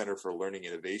from the Center for Learning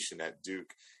Innovation at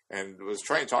Duke, and was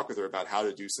trying to talk with her about how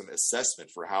to do some assessment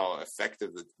for how effective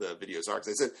the videos are. Because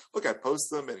I said, look, I post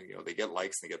them and, they get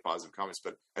likes and they get positive comments,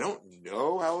 but I don't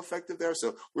know how effective they are.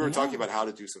 So we were talking about how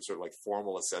to do some sort of like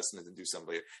formal assessment and do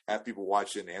something, have people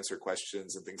watch it and answer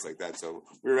questions and things like that. So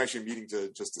we were actually meeting to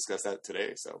just discuss that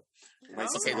today. So you might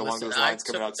see something along those lines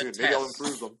coming out soon. Maybe I'll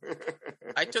improve them.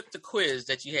 I took the quiz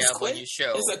that you have on your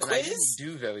show, and I didn't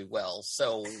do very well.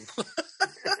 So,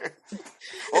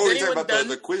 you're talking about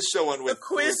the quiz show one with the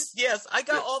quiz? Yes, I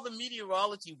got all the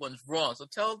meteorology ones wrong. So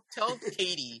tell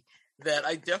Katie that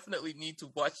I definitely need to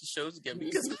watch the shows again,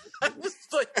 because I was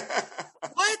like,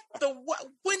 what?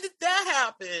 When did that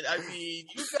happen? I mean,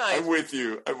 you guys. I'm with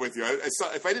you. I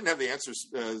saw, if I didn't have the answers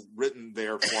written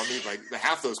there for me, like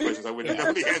half those questions, I wouldn't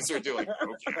know the answer to. Like,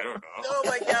 okay, I don't know. Oh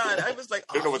my God, I was like,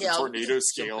 I don't know what the tornado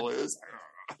scale is.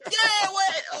 Yeah,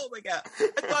 what? Oh my God.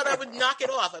 I thought I would knock it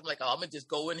off. I'm like, I'm going to just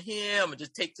go in here. I'm going to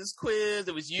just take this quiz.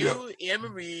 It was you,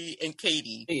 Anne-Marie, and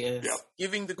Katie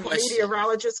giving the question.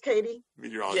 Meteorologist Katie?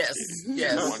 Meteorologist Katie.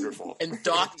 Yes. Wonderful. And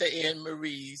Dr.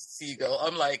 Anne-Marie Siegel.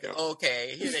 I'm like,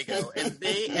 okay, here they go. And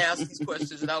they asked these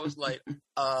questions, and I was like,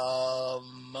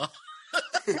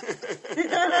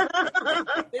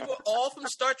 They were all from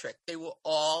Star Trek.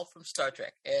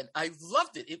 And I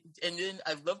loved it. And then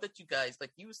I love that you guys,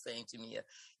 like you were saying to me,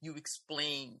 you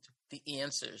explained the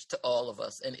answers to all of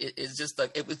us. And it was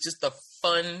just a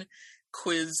fun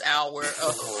quiz hour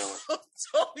of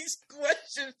all these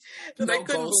questions that I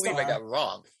couldn't believe I got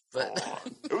wrong. But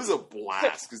it was a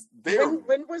blast because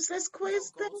when was this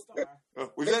quiz then?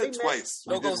 We've done it twice.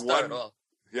 No gold star at all.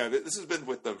 Yeah, this has been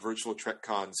with the virtual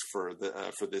TrekCons for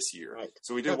this year. Right.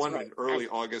 So we did one in early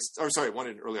August, one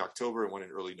in early October and one in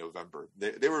early November.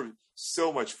 They were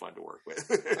so much fun to work with.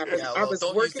 I was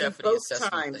working both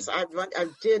times. I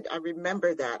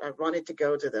remember that. I wanted to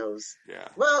go to those. Yeah.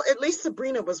 Well, at least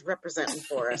Sabrina was representing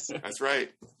for us. That's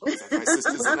right. My sister's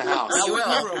in the house. I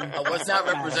was not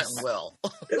representing well.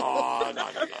 Oh, no.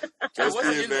 Just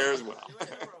being there as well.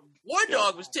 War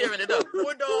Dog was tearing it up.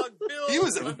 War Dog, Bill. He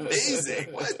was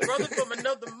amazing. Brother from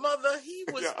another mother. He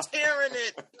was tearing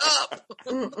it up.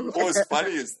 What was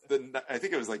funny is I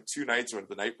think it was like 2 nights or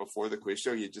the night before the quiz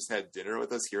show, he had just had dinner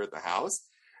with us here at the house.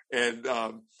 And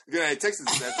then I texted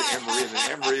that to Anne-Marie, and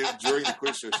then Anne-Marie, during the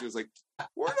quiz show, she was like,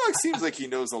 War Dog seems like he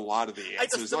knows a lot of the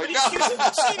answers. He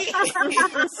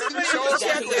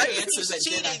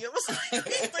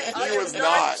was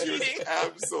not. He was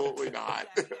absolutely not.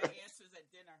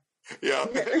 Yeah,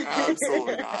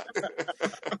 absolutely not.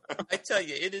 I tell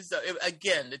you, it is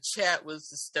again. The chat was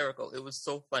hysterical. It was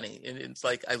so funny, and it's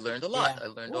like I learned a lot. Yeah. I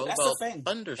learned all about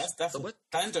thunder,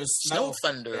 snow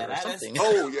thunder, or something.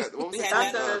 Oh yeah, what was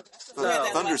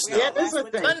thunder snow? Yeah, there's a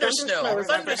thing. Thunder snow. I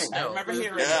remember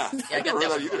hearing that. Yeah, I got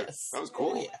that either. That was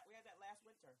cool. We had that last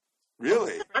winter.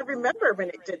 Really? I remember when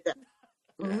it did that.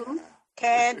 Mm-hmm.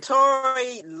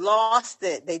 Cantori lost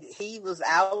it. He was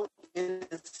out in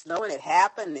the snow and it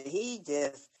happened, and he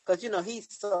just, because he's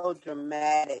so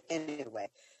dramatic anyway,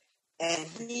 and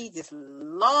he just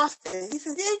lost it. He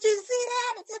said, "Did you see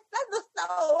that? It just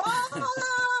thundersnow."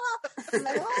 I'm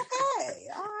like, okay,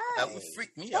 all right. That would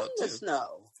freak me out too.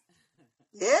 Snow.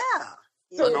 Yeah.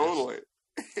 Totally.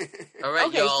 All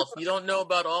right, y'all. If you don't know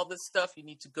about all this stuff, you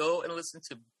need to go and listen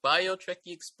to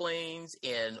BioTrekkie Explains,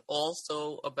 and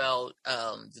also about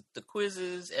the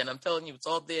quizzes. And I'm telling you, it's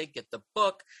all there. Get the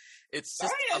book. It's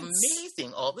just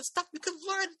amazing. All this stuff you can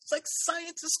learn. It's like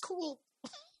science is cool.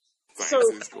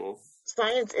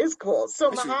 Science is cool. So,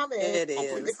 Mohammed,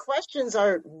 the questions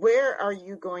are, where are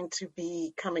you going to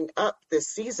be coming up this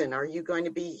season? Are you going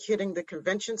to be hitting the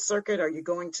convention circuit? Are you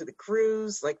going to the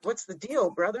cruise? Like, what's the deal,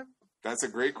 brother? That's a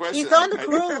great question. He's on the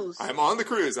cruise. I'm on the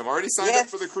cruise. I'm already signed up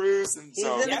for the cruise, and he's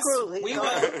in the cruise.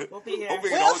 We'll be here.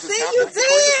 We'll see you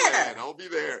there. I'll be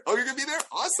there. Oh, you're gonna be there?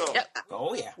 Awesome. Yep.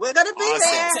 Oh yeah. We're gonna be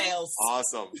there.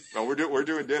 Awesome. No, we're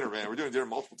doing dinner, man. We're doing dinner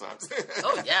multiple times.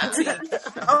 Oh yeah.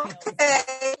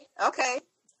 Okay.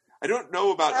 I don't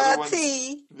know about other ones.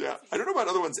 Yeah, I don't know about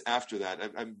other ones after that.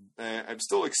 I'm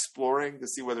still exploring to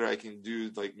see whether I can do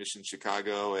like Mission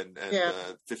Chicago and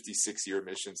 56-year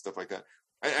mission, stuff like that.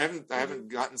 I haven't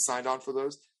gotten signed on for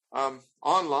those.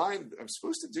 Online, I'm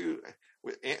supposed to do.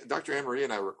 Dr. Anne-Marie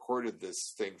and I recorded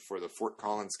this thing for the Fort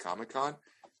Collins Comic-Con,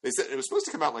 They said it was supposed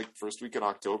to come out like first week in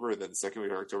October, and then the second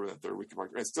week of October, and then third week of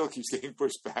October. It still keeps getting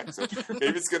pushed back. So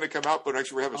maybe it's going to come out, but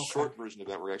actually we have a short version of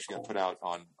that. We're actually going to put out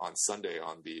on Sunday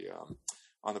on the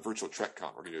virtual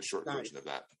TrekCon. We're going to do a short version of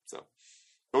that. So,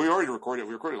 but we already recorded.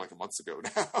 We recorded like a month ago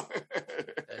now.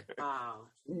 Wow,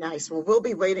 nice. Well, we'll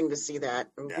be waiting to see that.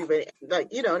 We'll be waiting,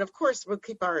 and of course we'll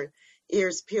keep our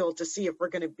ears peeled to see if we're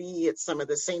going to be at some of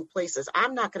the same places.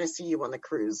 I'm not going to see you on the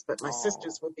cruise, but my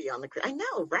sisters will be on the cruise. I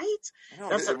know, right?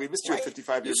 I know, we missed you at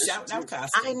 55 years. Shout out Costco.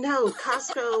 I know,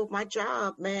 Costco, my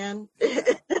job, man.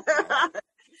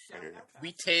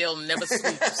 Retail never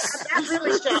sleeps. I'm not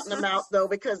really shouting them out though,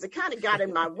 because it kind of got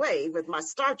in my way with my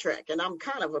Star Trek, and I'm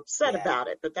kind of upset about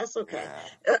it, but that's okay.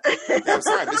 I'm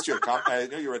sorry I missed you at I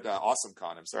know you were at Awesome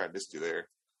Con. I'm sorry I missed you there.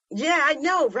 Yeah, I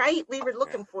know, right? We were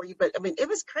looking for you, but I mean, it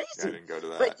was crazy. I didn't go to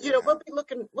that. But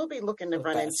we'll be looking to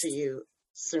run into you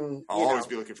soon. I'll always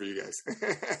be looking for you guys.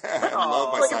 I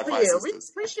love my sci-fi sisters. We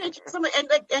appreciate you.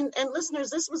 And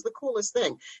listeners, this was the coolest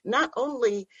thing. Not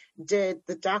only did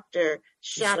the doctor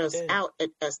shout us out at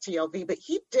STLV, but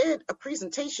he did a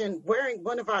presentation wearing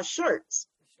one of our shirts.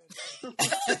 I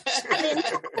mean,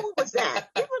 how cool was that?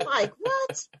 We were like,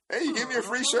 what? Hey, you gave me a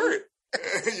free shirt.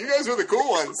 You guys were the cool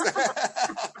ones.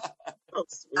 Oh,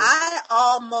 I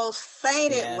almost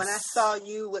fainted when I saw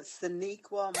you with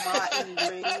Sonequa Martin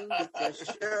Green with your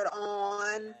shirt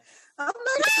on. I'm like,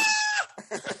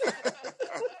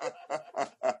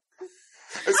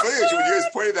 It's funny actually, when you guys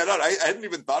pointed that out. I hadn't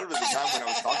even thought of it at the time when I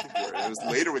was talking to her. It was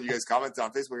later when you guys commented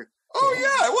on Facebook. Oh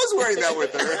yeah, I was wearing that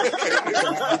with her.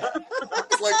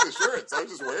 It's like the shirt, so I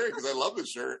was just wearing it because I love the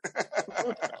shirt.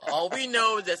 All we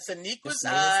know is that Sonequa's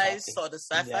eyes saw the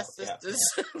Sci-Fi Sisters.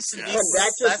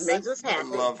 That just makes us happy. I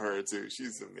love her too.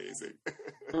 She's amazing.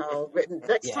 Oh, but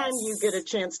next time you get a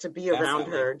chance to be around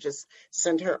her, just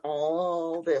send her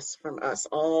all this from us.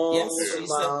 All the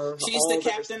love. She's the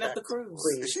captain of the cruise.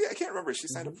 I can't remember. She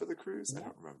signed up for the cruise. I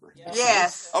don't remember.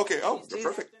 yes. Okay. Oh,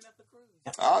 perfect.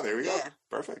 Ah, there we go.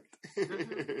 Perfect.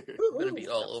 We're gonna be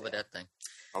all over that thing.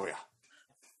 Oh yeah.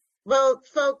 Well,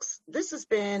 folks, this has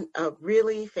been a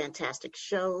really fantastic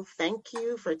show. Thank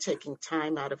you for taking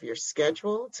time out of your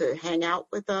schedule to hang out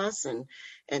with us and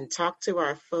talk to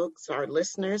our folks, our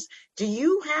listeners. Do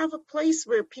you have a place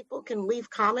where people can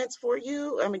leave comments for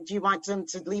you? I mean, do you want them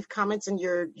to leave comments in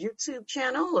your YouTube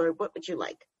channel, or what would you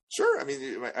like? Sure. I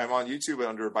mean, I'm on YouTube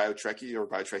under BioTrekkie or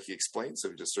BioTrekkie Explained,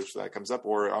 so just search for that, it comes up.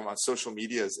 Or I'm on social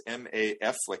media as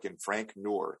MAF, like in Frank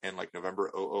Noor, and like November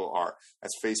OOR.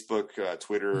 That's Facebook,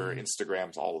 Twitter,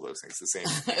 Instagrams, all of those things. The same.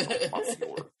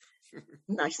 Noor.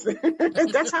 Nice.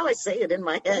 That's how I say it in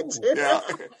my head. Yeah.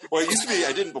 Well, it used to be,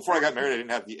 before I got married, I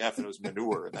didn't have the F, and it was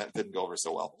manure, and that didn't go over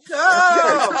so well.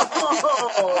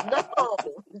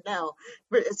 No.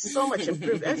 But it's so much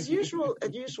improved. As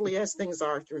usually as things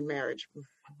are through marriage,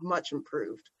 much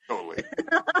improved. Totally.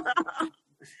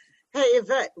 Hey,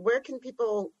 Yvette, where can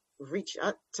people reach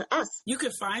out to us? You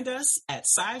can find us at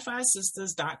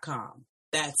sci-fisistas.com.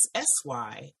 That's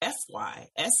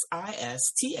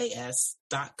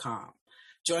SYFYSISTAS.com.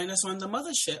 Join us on the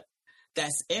mothership.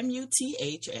 That's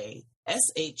MUTHASHIP.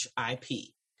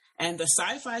 And the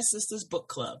Sci-Fi Sisters Book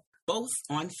Club, both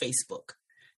on Facebook.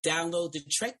 Download the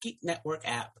Trek Geek Network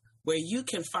app, where you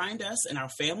can find us and our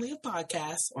family of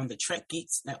podcasts on the Trek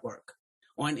Geeks Network.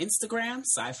 On Instagram,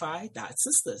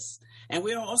 sci-fi.sisters. And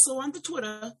we are also on the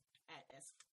Twitter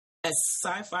at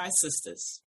Sci-Fi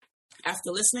Sisters.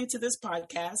 After listening to this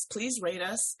podcast, please rate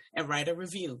us and write a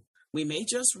review. We may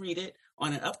just read it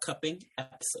on an upcoming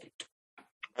episode.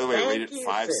 By the way, I rated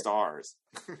 5 stars.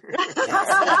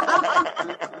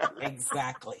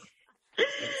 Exactly.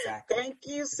 Thank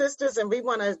you, sisters. And we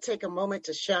want to take a moment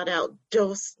to shout out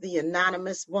Dose, the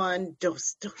anonymous one.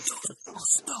 Dose.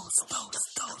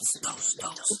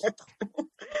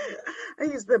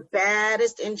 He's the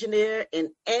baddest engineer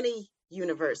in any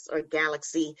universe or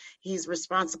galaxy. He's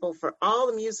responsible for all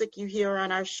the music you hear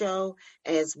on our show,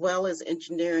 as well as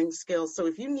engineering skills. So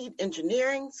if you need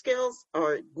engineering skills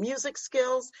or music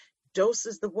skills, Dose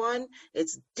is the one.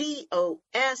 It's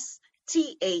DOSTHEANONYMOUS,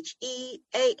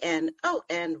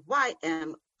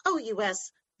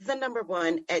 the number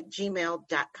 1 at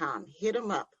gmail.com. Hit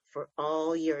him up for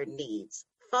all your needs.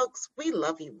 Folks, we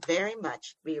love you very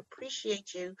much. We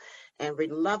appreciate you, and we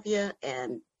love you,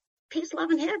 and peace, love,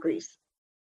 and hair grease.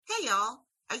 Hey, y'all.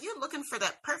 Are you looking for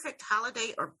that perfect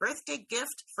holiday or birthday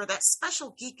gift for that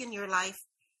special geek in your life?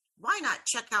 Why not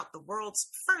check out the world's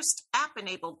first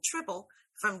app-enabled Tribble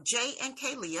from Jay and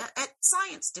Kaylia at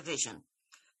Science Division.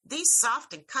 These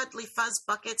soft and cuddly fuzz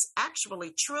buckets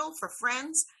actually trill for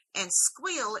friends and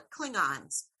squeal at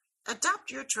Klingons.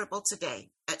 Adopt your Tribble today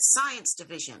at Science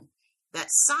Division.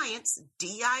 That's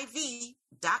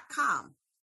sciencediv.com.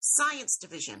 Science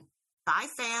Division. By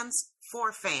fans,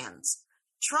 for fans.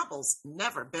 Trouble's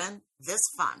never been this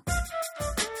fun.